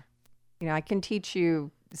teacher. I can teach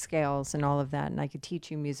you scales and all of that, and I could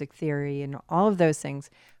teach you music theory and all of those things,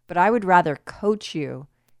 but I would rather coach you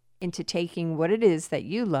into taking what it is that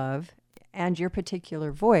you love and your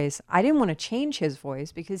particular voice. I didn't want to change his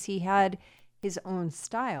voice because he had his own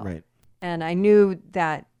style. Right. And I knew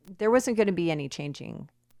that there wasn't going to be any changing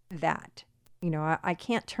that. I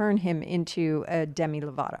can't turn him into a Demi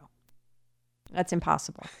Lovato. That's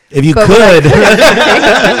impossible. If you could, let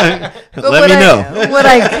me know. What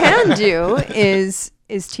I can do is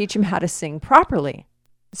teach him how to sing properly,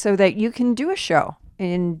 so that you can do a show,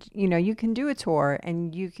 and you can do a tour,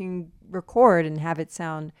 and you can record and have it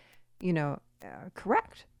sound,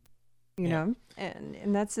 correct. And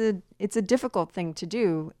it's a difficult thing to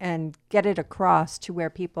do, and get it across to where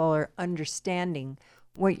people are understanding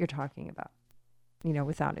what you're talking about.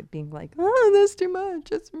 Without it being like, oh, that's too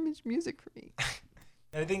much. That's too much music for me.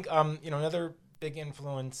 And I think, another big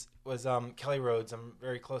influence was Kelly Rhodes. I'm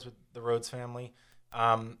very close with the Rhodes family.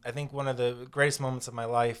 I think one of the greatest moments of my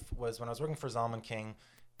life was when I was working for Zalman King.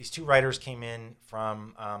 These 2 writers came in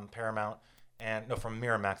from from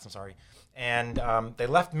Miramax, I'm sorry. And they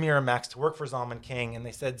left Miramax to work for Zalman King, and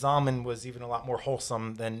they said Zalman was even a lot more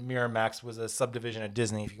wholesome than Miramax was a subdivision of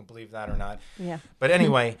Disney, if you can believe that or not. Yeah. But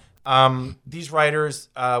anyway, these writers,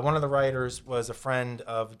 one of the writers was a friend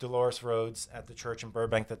of Dolores Rhodes at the church in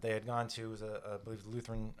Burbank that they had gone to. It was, I believe, the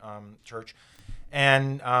Lutheran church.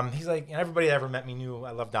 And he's like, everybody that ever met me knew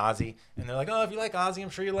I loved Ozzy. And they're like, oh, if you like Ozzy, I'm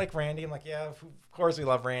sure you like Randy. I'm like, yeah, of course we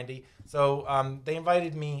love Randy. So they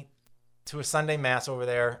invited me to a Sunday mass over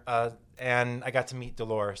there, and I got to meet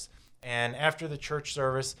Dolores. And after the church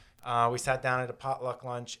service, we sat down at a potluck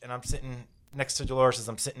lunch, and I'm sitting next to Dolores as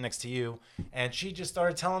I'm sitting next to you, and she just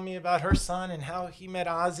started telling me about her son and how he met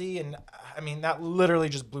Ozzy, and I mean, that literally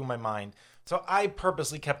just blew my mind. So I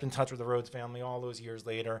purposely kept in touch with the Rhodes family all those years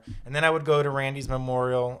later, and then I would go to Randy's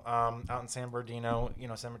memorial out in San Bernardino,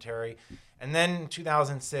 cemetery, and then in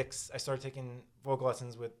 2006 I started taking vocal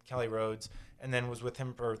lessons with Kelly Rhodes, and then was with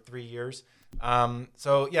him for 3 years.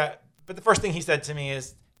 So yeah, but the first thing he said to me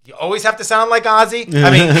is, you always have to sound like Ozzy. I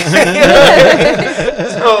mean,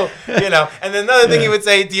 so, and then another thing he would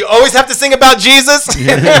say, do you always have to sing about Jesus?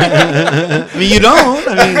 I mean, you don't.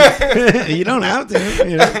 I mean, you don't have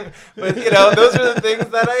to. But, those are the things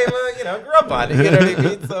that I, grew up on. You know what I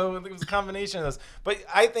mean? So it was a combination of those. But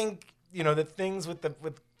I think, the things with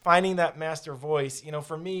finding that master voice,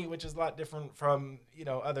 for me, which is a lot different from,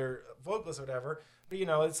 other vocalists or whatever, but,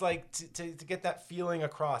 it's like to get that feeling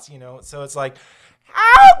across, so it's like,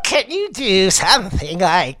 how can you do something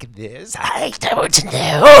like this? I don't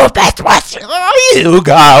know, but what are you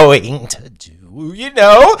going to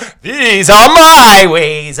do? These are my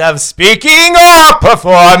ways of speaking or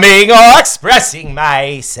performing or expressing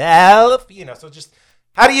myself. So just,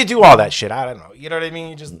 how do you do all that shit? I don't know. You know what I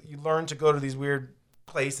mean? You learn to go to these weird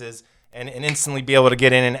places and instantly be able to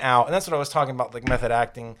get in and out. And that's what I was talking about, like method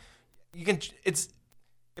acting.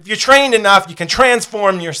 If you're trained enough, you can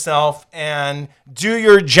transform yourself and do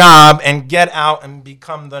your job and get out and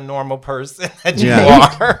become the normal person that you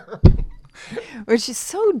are. Which is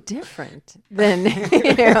so different than,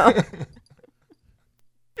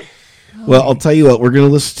 Well, I'll tell you what, we're going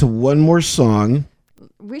to listen to one more song.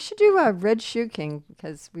 We should do Red Shoe King,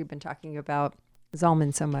 because we've been talking about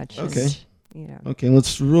Zalman so much. Okay. Okay,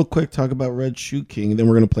 let's real quick talk about Red Shoe King, and then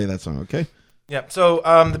we're going to play that song, okay? Yeah. So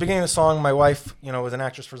the beginning of the song, my wife, was an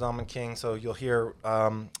actress for Zalman King. So you'll hear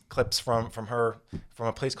clips from her from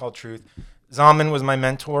a place called Truth. Zalman was my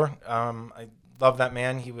mentor. I love that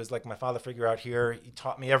man. He was like my father figure out here. He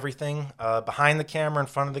taught me everything behind the camera, in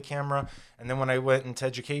front of the camera. And then when I went into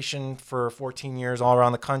education for 14 years all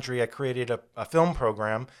around the country, I created a film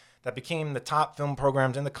program that became the top film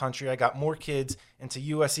programs in the country. I got more kids into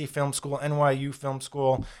USC Film School, NYU Film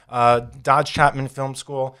School, Dodge Chapman Film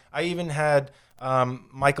School. I even had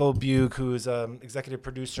Michael Bugh, who's executive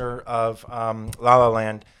producer of La La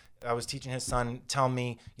Land. I was teaching his son, tell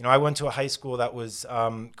me, I went to a high school that was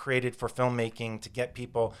created for filmmaking to get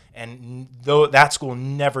people, and though that school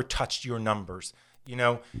never touched your numbers,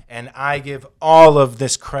 and I give all of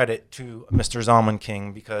this credit to Mr. Zalman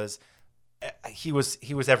King because he was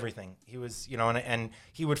everything. He was, and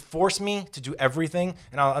he would force me to do everything.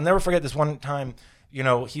 And I'll never forget this one time,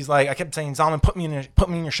 he's like, I kept saying, Zalman, put me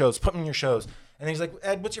in your shows. And he's like,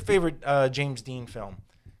 Ed, what's your favorite James Dean film?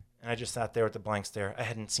 And I just sat there with the blank stare. I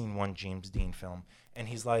hadn't seen one James Dean film. And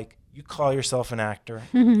he's like, you call yourself an actor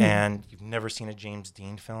and you've never seen a James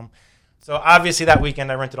Dean film? So obviously that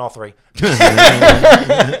weekend I rented all 3.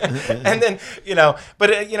 And then, but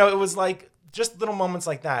it was like just little moments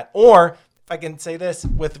like that. Or if I can say this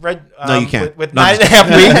with no, you can't. With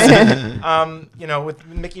 9.5 weeks, with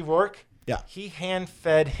Mickey Rourke, yeah, he hand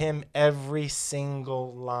fed him every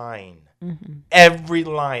single line. Mm-hmm. Every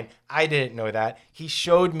line. I didn't know that. He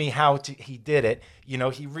showed me how he did it.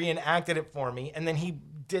 He reenacted it for me, and then he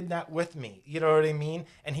did that with me. You know what I mean?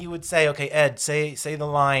 And he would say, okay, Ed, say the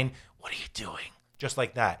line, what are you doing? Just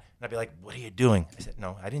like that. And I'd be like, what are you doing? I said,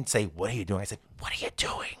 no, I didn't say, what are you doing? I said, what are you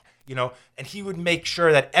doing? And he would make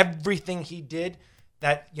sure that everything he did,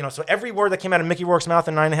 that, so every word that came out of Mickey Rourke's mouth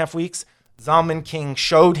in 9.5 weeks, Zalman King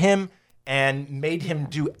showed him and made him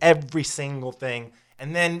do every single thing.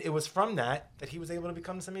 And then it was from that he was able to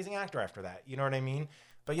become this amazing actor after that. You know what I mean?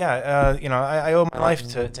 But yeah, I owe my life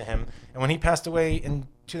to him. And when he passed away in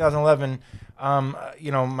 2011,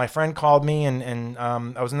 my friend called me and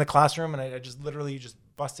I was in the classroom and I just literally just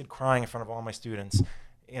busted crying in front of all my students.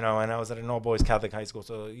 And I was at an all-boys Catholic high school,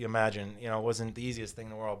 so you imagine, it wasn't the easiest thing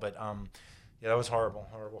in the world. But that was horrible.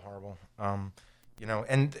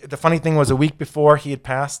 And the funny thing was, a week before he had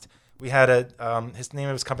passed, we had his name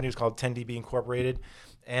of his company was called 10DB Incorporated,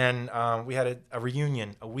 and we had a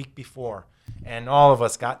reunion a week before, and all of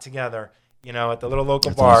us got together, at the little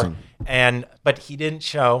local bar, awesome. But he didn't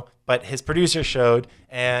show, but his producer showed,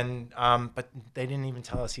 and but they didn't even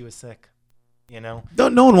tell us he was sick, No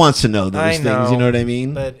one wants to know those things, you know what I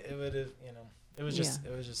mean? But it would have, it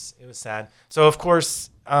was sad. So of course,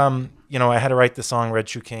 I had to write the song Red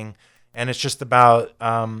Shoe King. And it's just about,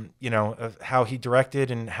 of how he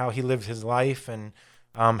directed and how he lived his life and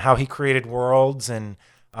how he created worlds and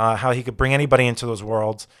how he could bring anybody into those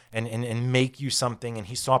worlds and make you something. And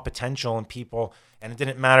he saw potential in people. And it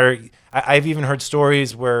didn't matter. I've even heard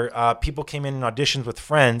stories where people came in auditions with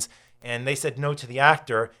friends and they said no to the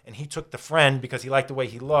actor. And he took the friend because he liked the way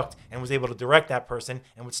he looked and was able to direct that person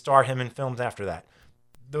and would star him in films after that.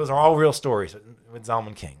 Those are all real stories with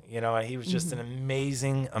Zalman King. He was just an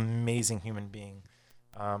amazing, amazing human being.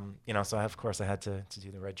 So of course I had to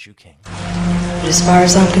do the Red Shoe King. But as far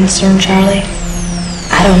as I'm concerned, Charlie,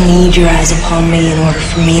 I don't need your eyes upon me in order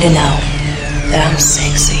for me to know that I'm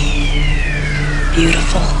sexy,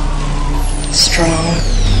 beautiful, strong,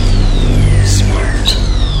 smart.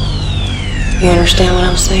 You understand what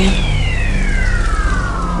I'm saying?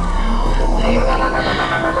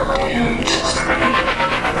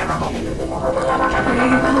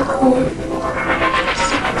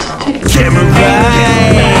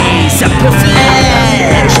 Terrorize up the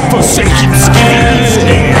flesh, forsaken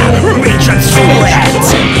skin, rage and sweat,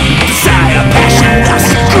 desire, passion,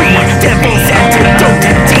 lust, greed, devil's antidote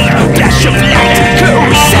indeed, flash of light,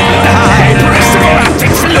 close and high, priest of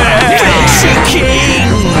erotic flesh, Red Shoe King,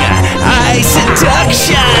 eye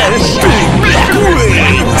seduction, big black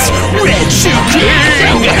wings, Red Shoe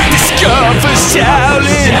King, discovers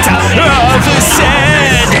talent of the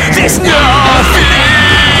sand, there's nothing.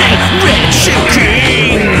 Red Shoe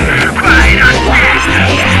King, fight on me,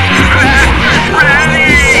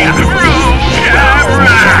 ready.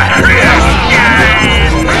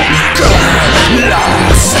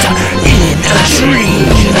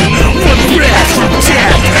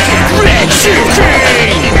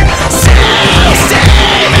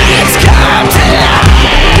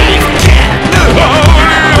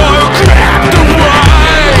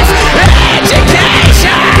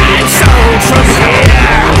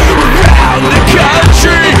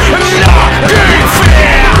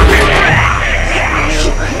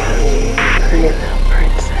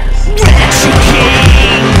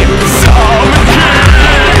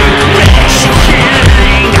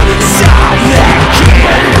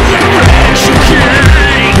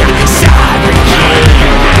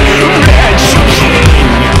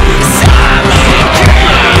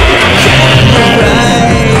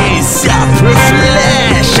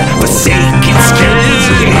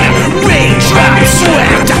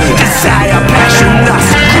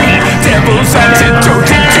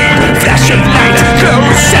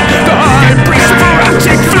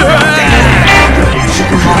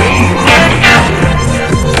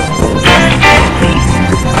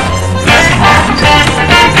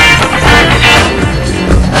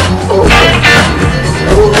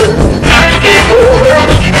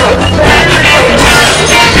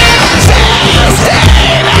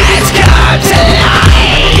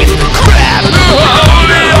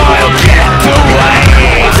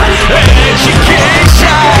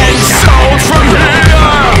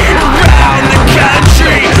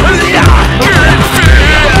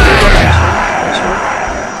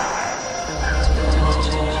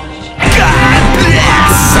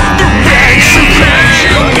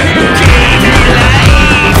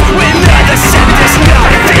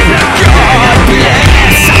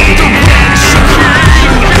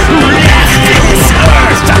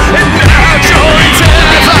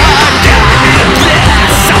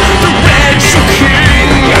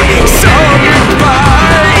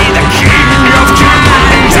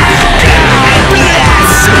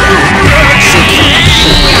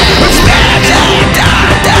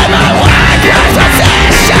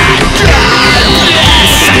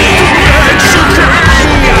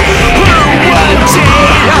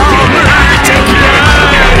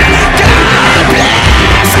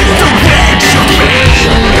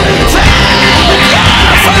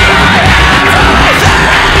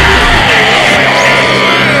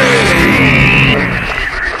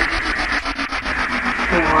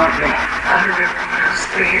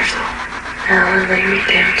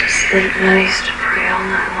 used to pray all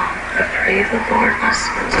night long. I pray the Lord will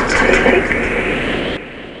sometimes.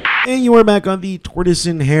 And you are back on the Tortoise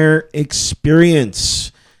and Hare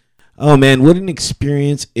experience. Oh man, what an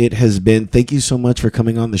experience it has been. Thank you so much for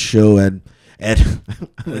coming on the show, Edward.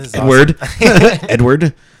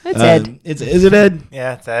 Edward. It's Ed. Is it Ed?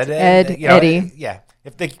 Yeah, it's Ed. Ed, You know, Eddie. Yeah.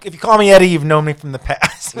 If you call me Eddie, you've known me from the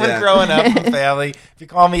past. When Yeah. growing up in the family. If you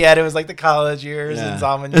call me Ed, it was like the college years Yeah. and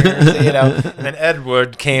Zaman years, you know. And then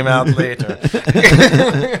Edward came out later.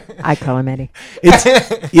 I call him Eddie. It's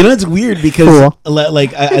it's weird because Cool.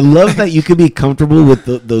 like I love that you could be comfortable with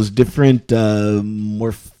those different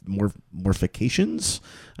morphications,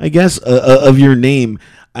 I guess, of your name.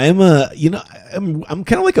 I'm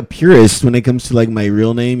kind of like a purist when it comes to like my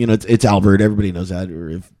real name. You know, it's Albert. Everybody knows that, or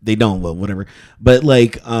if they don't, well, whatever. But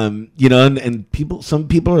like, and some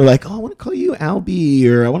people are like, oh, I want to call you Albie,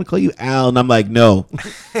 or I want to call you Al, and I'm like, no,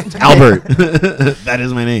 it's Albert. That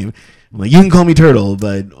is my name. I'm like, you can call me Turtle,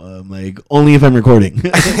 but like only if I'm recording.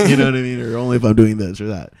 You know what I mean, or only if I'm doing this or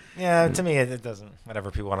that. Yeah, to me, it doesn't.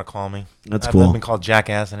 Whatever people want to call me. That's I've cool. been called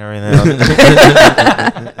Jackass and everything.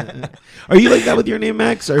 Are you like that with your name,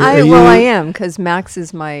 Max? I am, because Max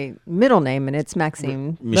is my middle name, and it's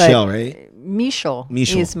Maxine. Michelle, right? Michel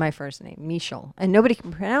Michel. is my first name, Michel. And nobody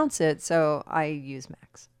can pronounce it, so I use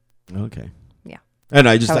Max. Okay. Yeah. And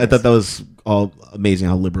I How it thought is. that was all amazing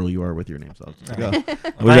how liberal you are with your name. So I was just like, oh.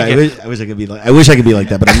 I wish I could be like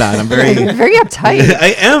that, but I'm not. I'm very Very uptight.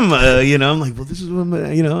 I am. I'm like, well, this is what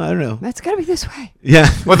I don't know. That's got to be this way. Yeah.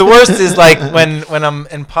 Well, the worst is like when I'm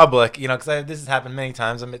in public, because this has happened many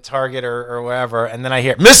times. I'm at Target or wherever, and then I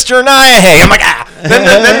hear Mr. Nyahay. I'm like, ah. Then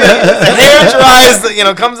the hair dries,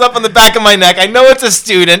 comes up on the back of my neck. I know it's a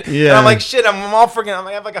student. Yeah. And I'm like, shit. I'm all freaking.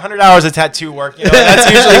 I have like 100 hours of tattoo work. And that's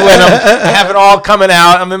usually when I have it all coming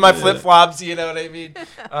out. I'm in my flip flops. You know what I mean?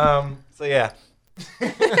 So yeah.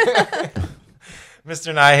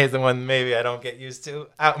 Mr. Nyahay is the one maybe I don't get used to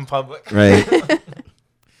out in public. Right.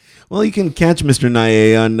 Well, you can catch Mr.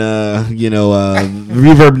 Nyahay on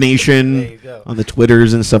Reverb Nation, There you go. on the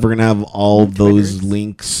Twitters and stuff. We're gonna have all those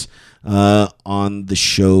links on the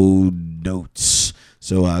show notes.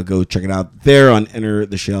 So go check it out there on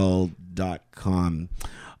entertheshell.com.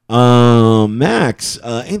 Max,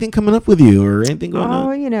 anything coming up with you or anything going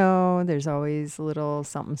on? There's always a little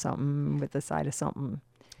something with the side of something.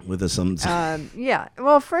 With us some Yeah.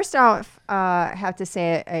 Well, first off, I have to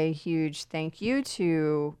say a huge thank you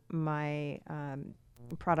to my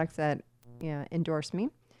products that endorse me.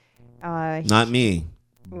 not me,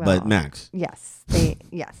 but well, Max. Yes.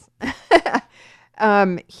 Yes.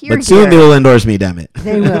 But soon they will endorse me, damn it.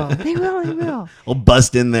 They will. They will. They will. I'll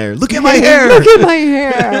bust in there. Look at my hair. Look at my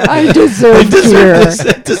hair. I deserve I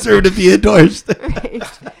deserve to be endorsed. Right.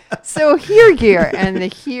 So Hare Gear and the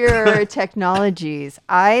Hare technologies.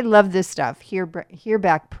 I love this stuff. Hare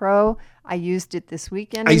Back Pro. I used it this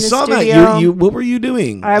weekend. I in the saw studio. that. You what were you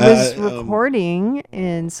doing? I was recording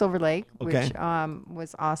in Silver Lake, Okay. which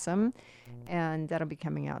was awesome, and that'll be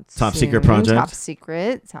coming out Top soon. secret project? Top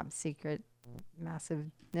secret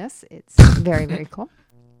massiveness. It's very, very cool.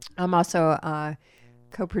 I'm also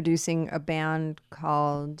co-producing a band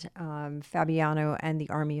called Fabiano and the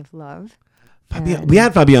Army of Love. We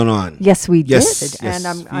had Fabiano on. Yes, we Yes, did, yes, and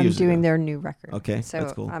a few I'm years doing ago. their new record. Okay, so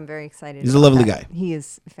that's cool. I'm very excited. He's a about lovely that. guy. He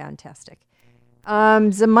is fantastic.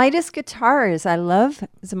 Zamitis guitars. I love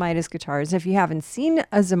Zamitis guitars. If you haven't seen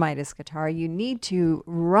a Zamitis guitar, you need to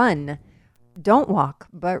run. Don't walk,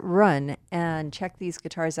 but run and check these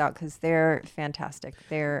guitars out because they're fantastic.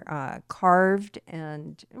 They're carved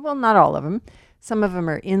and, well, not all of them. Some of them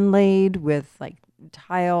are inlaid with like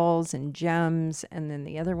tiles and gems, and then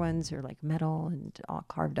the other ones are like metal and all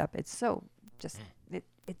carved up. It's so it's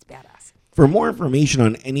badass. For more information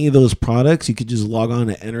on any of those products, you could just log on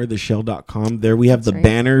to entertheshell.com. There we have the right.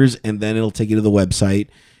 banners, and then it'll take you to the website.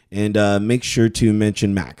 And make sure to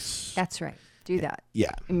mention Max. That's right. Do that.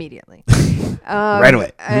 Yeah. Immediately. Right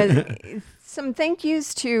away. Some thank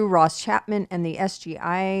yous to Ross Chapman and the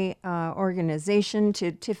SGI organization,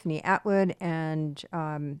 to Tiffany Atwood and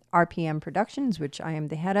RPM Productions, which I am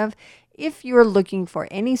the head of. If you're looking for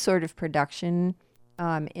any sort of production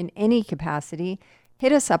in any capacity,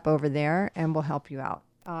 hit us up over there and we'll help you out.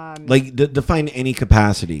 Define any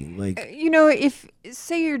capacity. If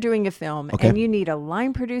say you're doing a film Okay. and you need a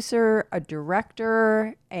line producer, a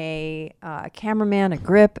director, a cameraman, a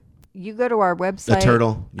grip, you go to our website. A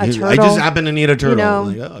turtle. A I turtle. just happen to need a turtle.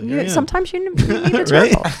 Sometimes you need a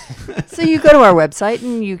turtle. Right? So you go to our website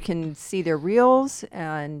and you can see their reels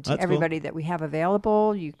and That's everybody that we have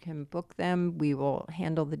available. You can book them. We will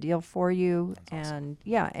handle the deal for you. And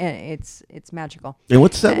yeah, and it's magical. And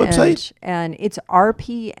what's that website? And it's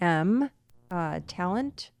RPM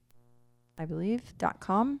talent, I believe,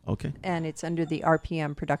 .com. Okay. And it's under the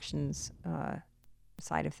RPM Productions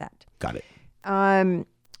side of that. Got it.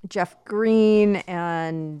 Jeff Green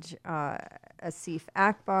and Asif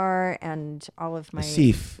Akbar and all of my...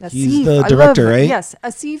 Asif. He's the director, right? Yes.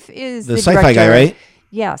 Asif is the director. sci-fi guy, right?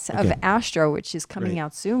 Yes, Okay. of Astro, which is coming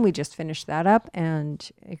out soon. We just finished that up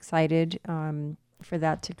and excited for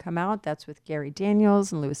that to come out. That's with Gary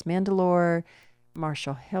Daniels and Louis Mandylor,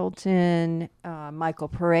 Marshall Hilton, Michael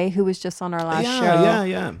Pare, who was just on our last show.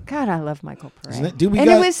 Yeah. God, I love Michael Pare. Dude,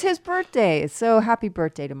 it was his birthday. So happy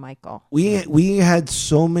birthday to Michael. We had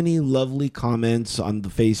so many lovely comments on the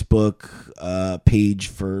Facebook page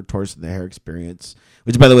for Tortoise and the Hare Experience,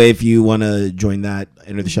 which, by the way, if you want to join that,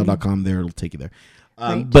 entertheshell.com there, it'll take you there.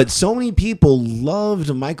 But so many people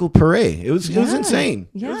loved Michael Pare. It was insane.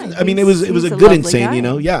 Yeah, it was a good insane,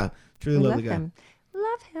 guy. Yeah, truly lovely guy.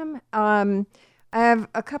 Love him. I have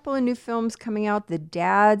a couple of new films coming out. The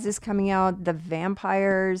Dads is coming out. The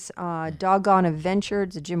Vampires, Doggone Adventure.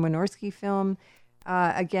 It's a Jim Wynorski film.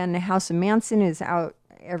 Again, House of Manson is out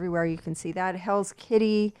everywhere. You can see that. Hell's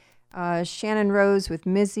Kitty. Shannon Rose with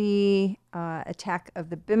Mizzy, Attack of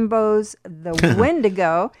the Bimbos, The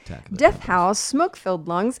Wendigo, Death House, Smoke-Filled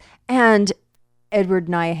Lungs, and Edward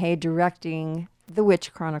Nyahay directing The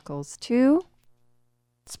Witch Chronicles 2.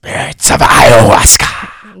 Spirits of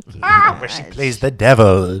Ayahuasca. Where she plays the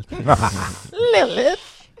devil.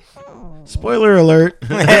 Lilith. Spoiler alert.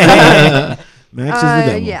 Max is the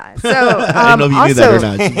devil. Yeah. So, I don't know if you knew that or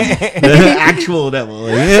not. The actual devil.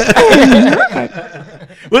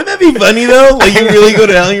 Wouldn't that be funny though? Like you really go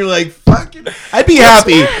to hell and you're like, fuck it. I'd be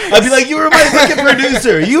happy. I'd be like, you were my fucking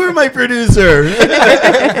producer. You were my producer.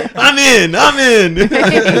 I'm in.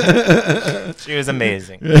 She was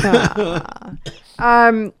amazing.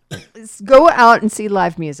 Go out and see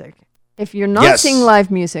live music. If you're not seeing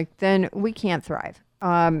live music, then we can't thrive.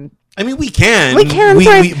 We can. We can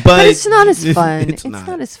thrive, but it's not as fun. It's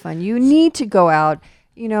not as fun. You need to go out.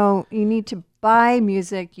 You need to buy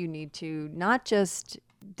music. You need to not just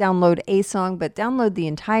download a song, but download the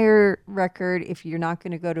entire record if you're not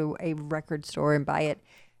going to go to a record store and buy it.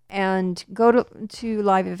 And go to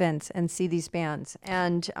live events and see these bands.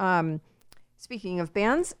 And speaking of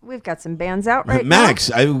bands, we've got some bands out right Max,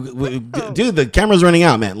 now. Dude, the camera's running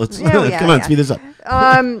out, man. Let's come on, speed this up.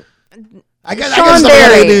 I Sean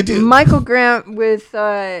Berry, Michael Grant with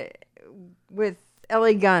LA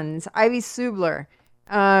Guns, Ivy Subler,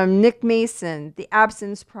 Nick Mason, The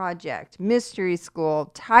Absence Project, Mystery School,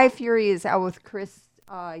 Ty Fury is out with Chris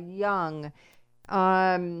Young.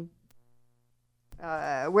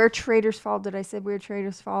 Where Traders Fall, did I say Where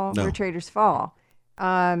Traders Fall? No. Where Traders Fall.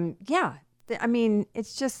 It's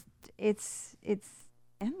just, it's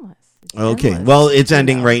endless. Okay, endless. well, it's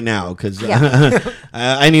ending right now because Yeah.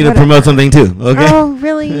 I need to promote something too. Okay. Oh,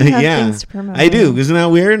 really? You have Yeah, things to promote. I do. Isn't that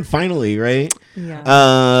weird? Finally, right?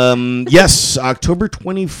 Yeah. Yes, October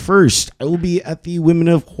 21st, I will be at the Women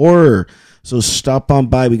of Horror. So stop on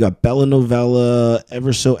by. We got Bella Novella,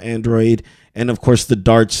 Ever So Android, and of course the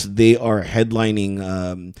Darts. They are headlining,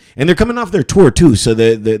 and they're coming off their tour too. So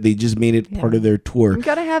they just made it part of their tour. We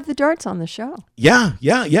got to have the Darts on the show. Yeah.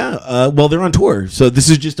 Well, they're on tour, so this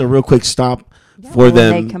is just a real quick stop for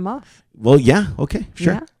them. When they come off. Well, yeah, okay,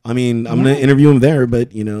 sure. Yeah. I mean, I'm gonna interview them there,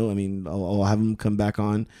 but I'll have them come back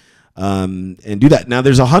on. And do that. Now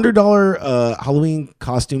there's $100 Halloween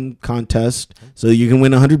costume contest, so you can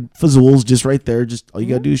win 100 fazools just right there. Just all you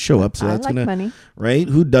gotta do is show up. So that's like money, right?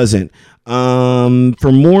 Who doesn't?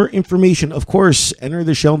 For more information, of course,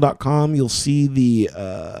 entertheshell.com. You'll see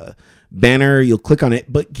the banner. You'll click on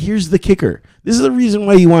it. But here's the kicker. This is the reason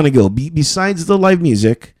why you want to go. Besides the live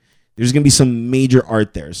music, there's gonna be some major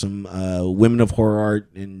art there. Some women of horror art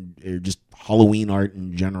and just Halloween art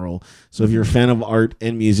in general. So if you're a fan of art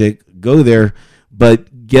and music, go there.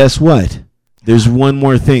 But guess what? There's one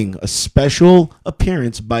more thing. A special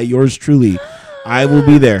appearance by yours truly. I will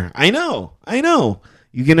be there. I know.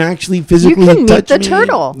 You can actually physically touch the me.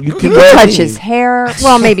 turtle. You can touch his hair.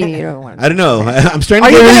 Well, maybe you don't want to. I don't know. I'm starting Are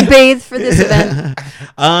to you going to bathe for this event?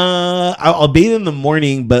 I'll bathe in the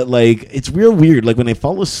morning, but like it's real weird. Like when I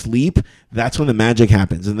fall asleep, that's when the magic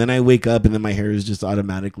happens, and then I wake up, and then my hair is just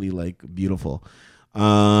automatically like beautiful. So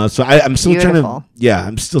I'm still Beautiful.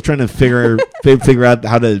 I'm still trying to figure out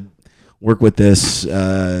how to work with this,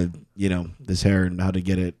 this hair and how to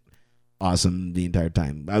get it awesome the entire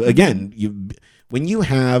time. Again, when you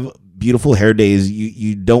have beautiful hair days,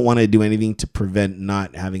 you don't want to do anything to prevent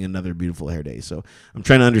not having another beautiful hair day. So I'm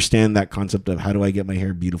trying to understand that concept of how do I get my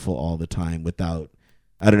hair beautiful all the time without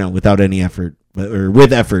any effort, or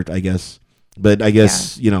with effort, I guess. But I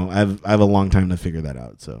guess, I have a long time to figure that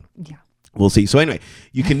out. So yeah. we'll see. So anyway,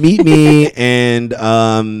 you can meet me, and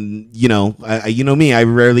you know me. I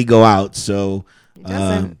rarely go out, so He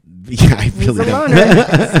doesn't. yeah, I He's really a don't. loner.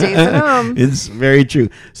 Stays at home. It's very true.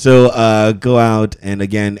 So go out and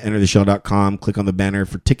again, entertheshow.com, click on the banner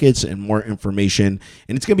for tickets and more information.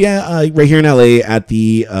 And it's going to be right here in LA at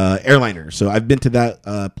the Airliner. So I've been to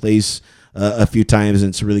that place a few times, and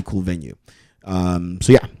it's a really cool venue. So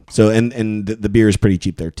yeah. So and the beer is pretty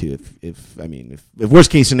cheap there too. If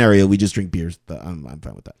worst case scenario, we just drink beers, I'm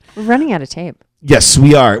fine with that. We're running out of tape. Yes,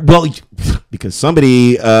 we are. Well, because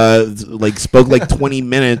somebody spoke like 20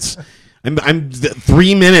 minutes. I'm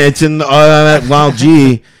 3 minutes in wow,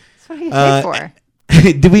 gee. That's what I get paid for.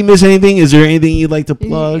 Did we miss anything? Is there anything you'd like to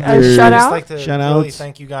plug? Shout I'd out? just like to Shout really outs?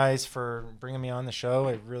 thank you guys for bringing me on the show.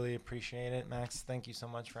 I really appreciate it. Max, thank you so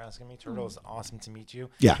much for asking me. Turtle, it's awesome to meet you.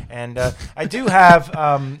 Yeah. And I do have,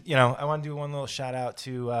 I want to do one little shout out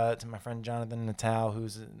to my friend Jonathan Natal,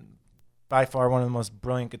 who's by far one of the most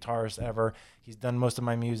brilliant guitarists ever. He's done most of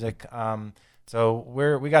my music. So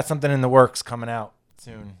we got something in the works coming out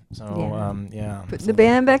soon. So yeah. Putting the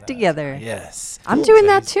band back together. Yes. I'm doing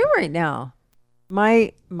that too right now.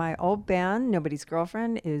 My old band, Nobody's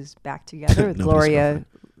Girlfriend, is back together with Gloria name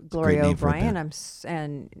for a O'Brien. band.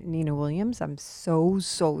 And Nina Williams. I'm so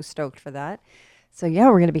stoked for that. So yeah,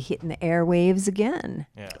 we're gonna be hitting the airwaves again.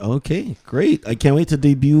 Yeah. Okay, great. I can't wait to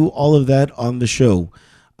debut all of that on the show.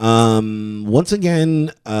 Once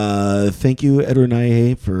again, thank you, Edward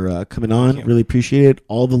Nyahay, for coming on. Really appreciate it.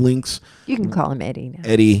 All the links, You can call him Eddie now.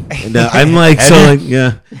 Eddie. And I'm like, so like,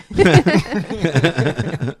 yeah.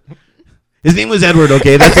 His name was Edward.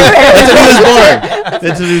 Okay, that's when he was born.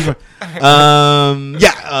 That's when he was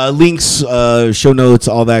born. Links, show notes,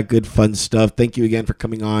 all that good fun stuff. Thank you again for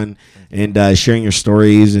coming on and sharing your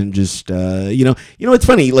stories and just it's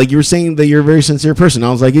funny. Like you were saying that you're a very sincere person. I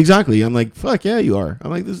was like, exactly. I'm like, fuck yeah, you are. I'm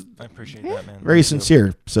like, this is I appreciate that, man. very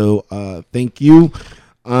sincere. So thank you.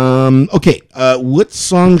 Okay, what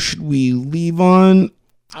song should we leave on?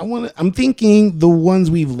 I'm thinking the ones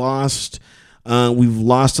we've lost. We've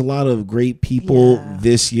lost a lot of great people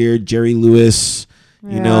this year. Jerry Lewis,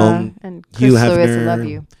 and Chris Hugh Lewis, I Hefner, love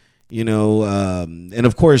you. And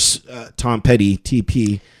of course Tom Petty,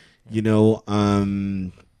 TP.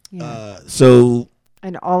 So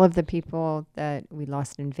And all of the people that we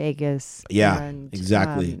lost in Vegas. Yeah, and,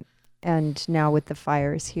 exactly. And now with the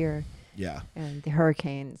fires here yeah, and the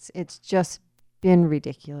hurricanes, it's just been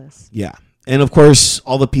ridiculous. yeah. And of course,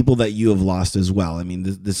 all the people that you have lost as well. I mean,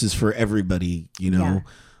 this is for everybody, Yeah.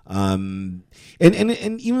 And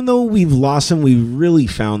even though we've lost them, we really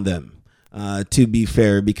found them. To be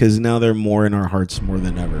fair, because now they're more in our hearts more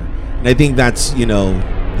than ever. And I think that's the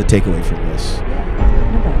takeaway from this.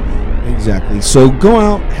 Exactly. So go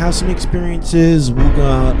out, have some experiences. We'll go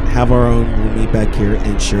out, have our own. We'll meet back here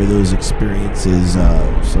and share those experiences.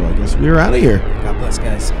 So I guess we're out of here. God bless,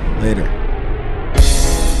 guys. Later.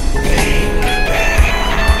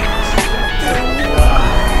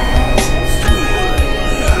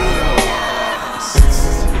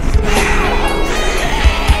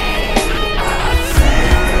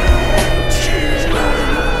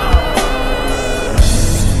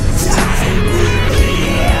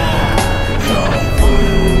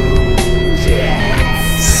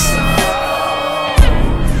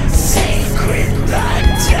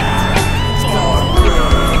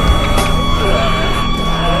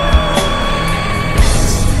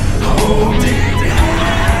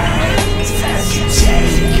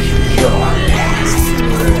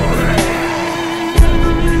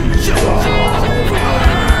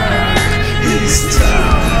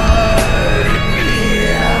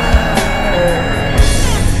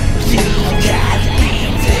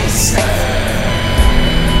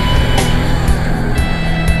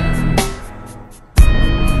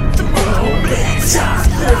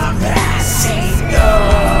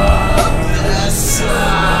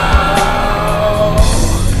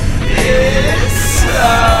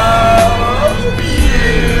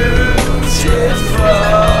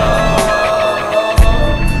 Beautiful.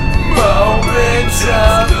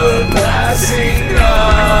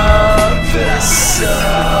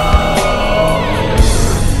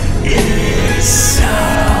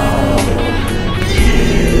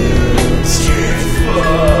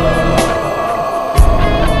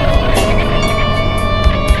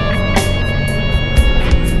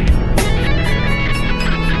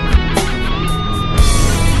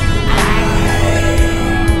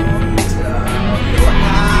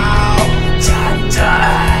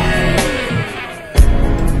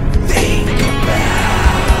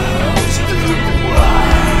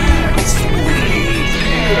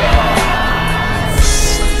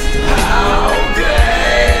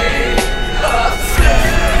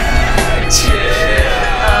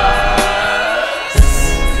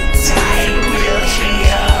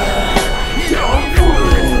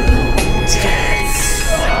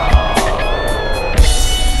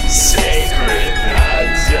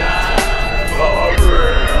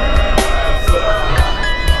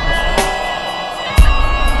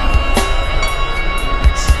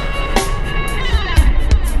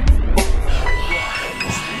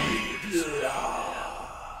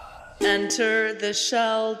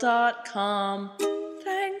 entertheshell.com.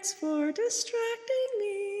 Thanks for distracting.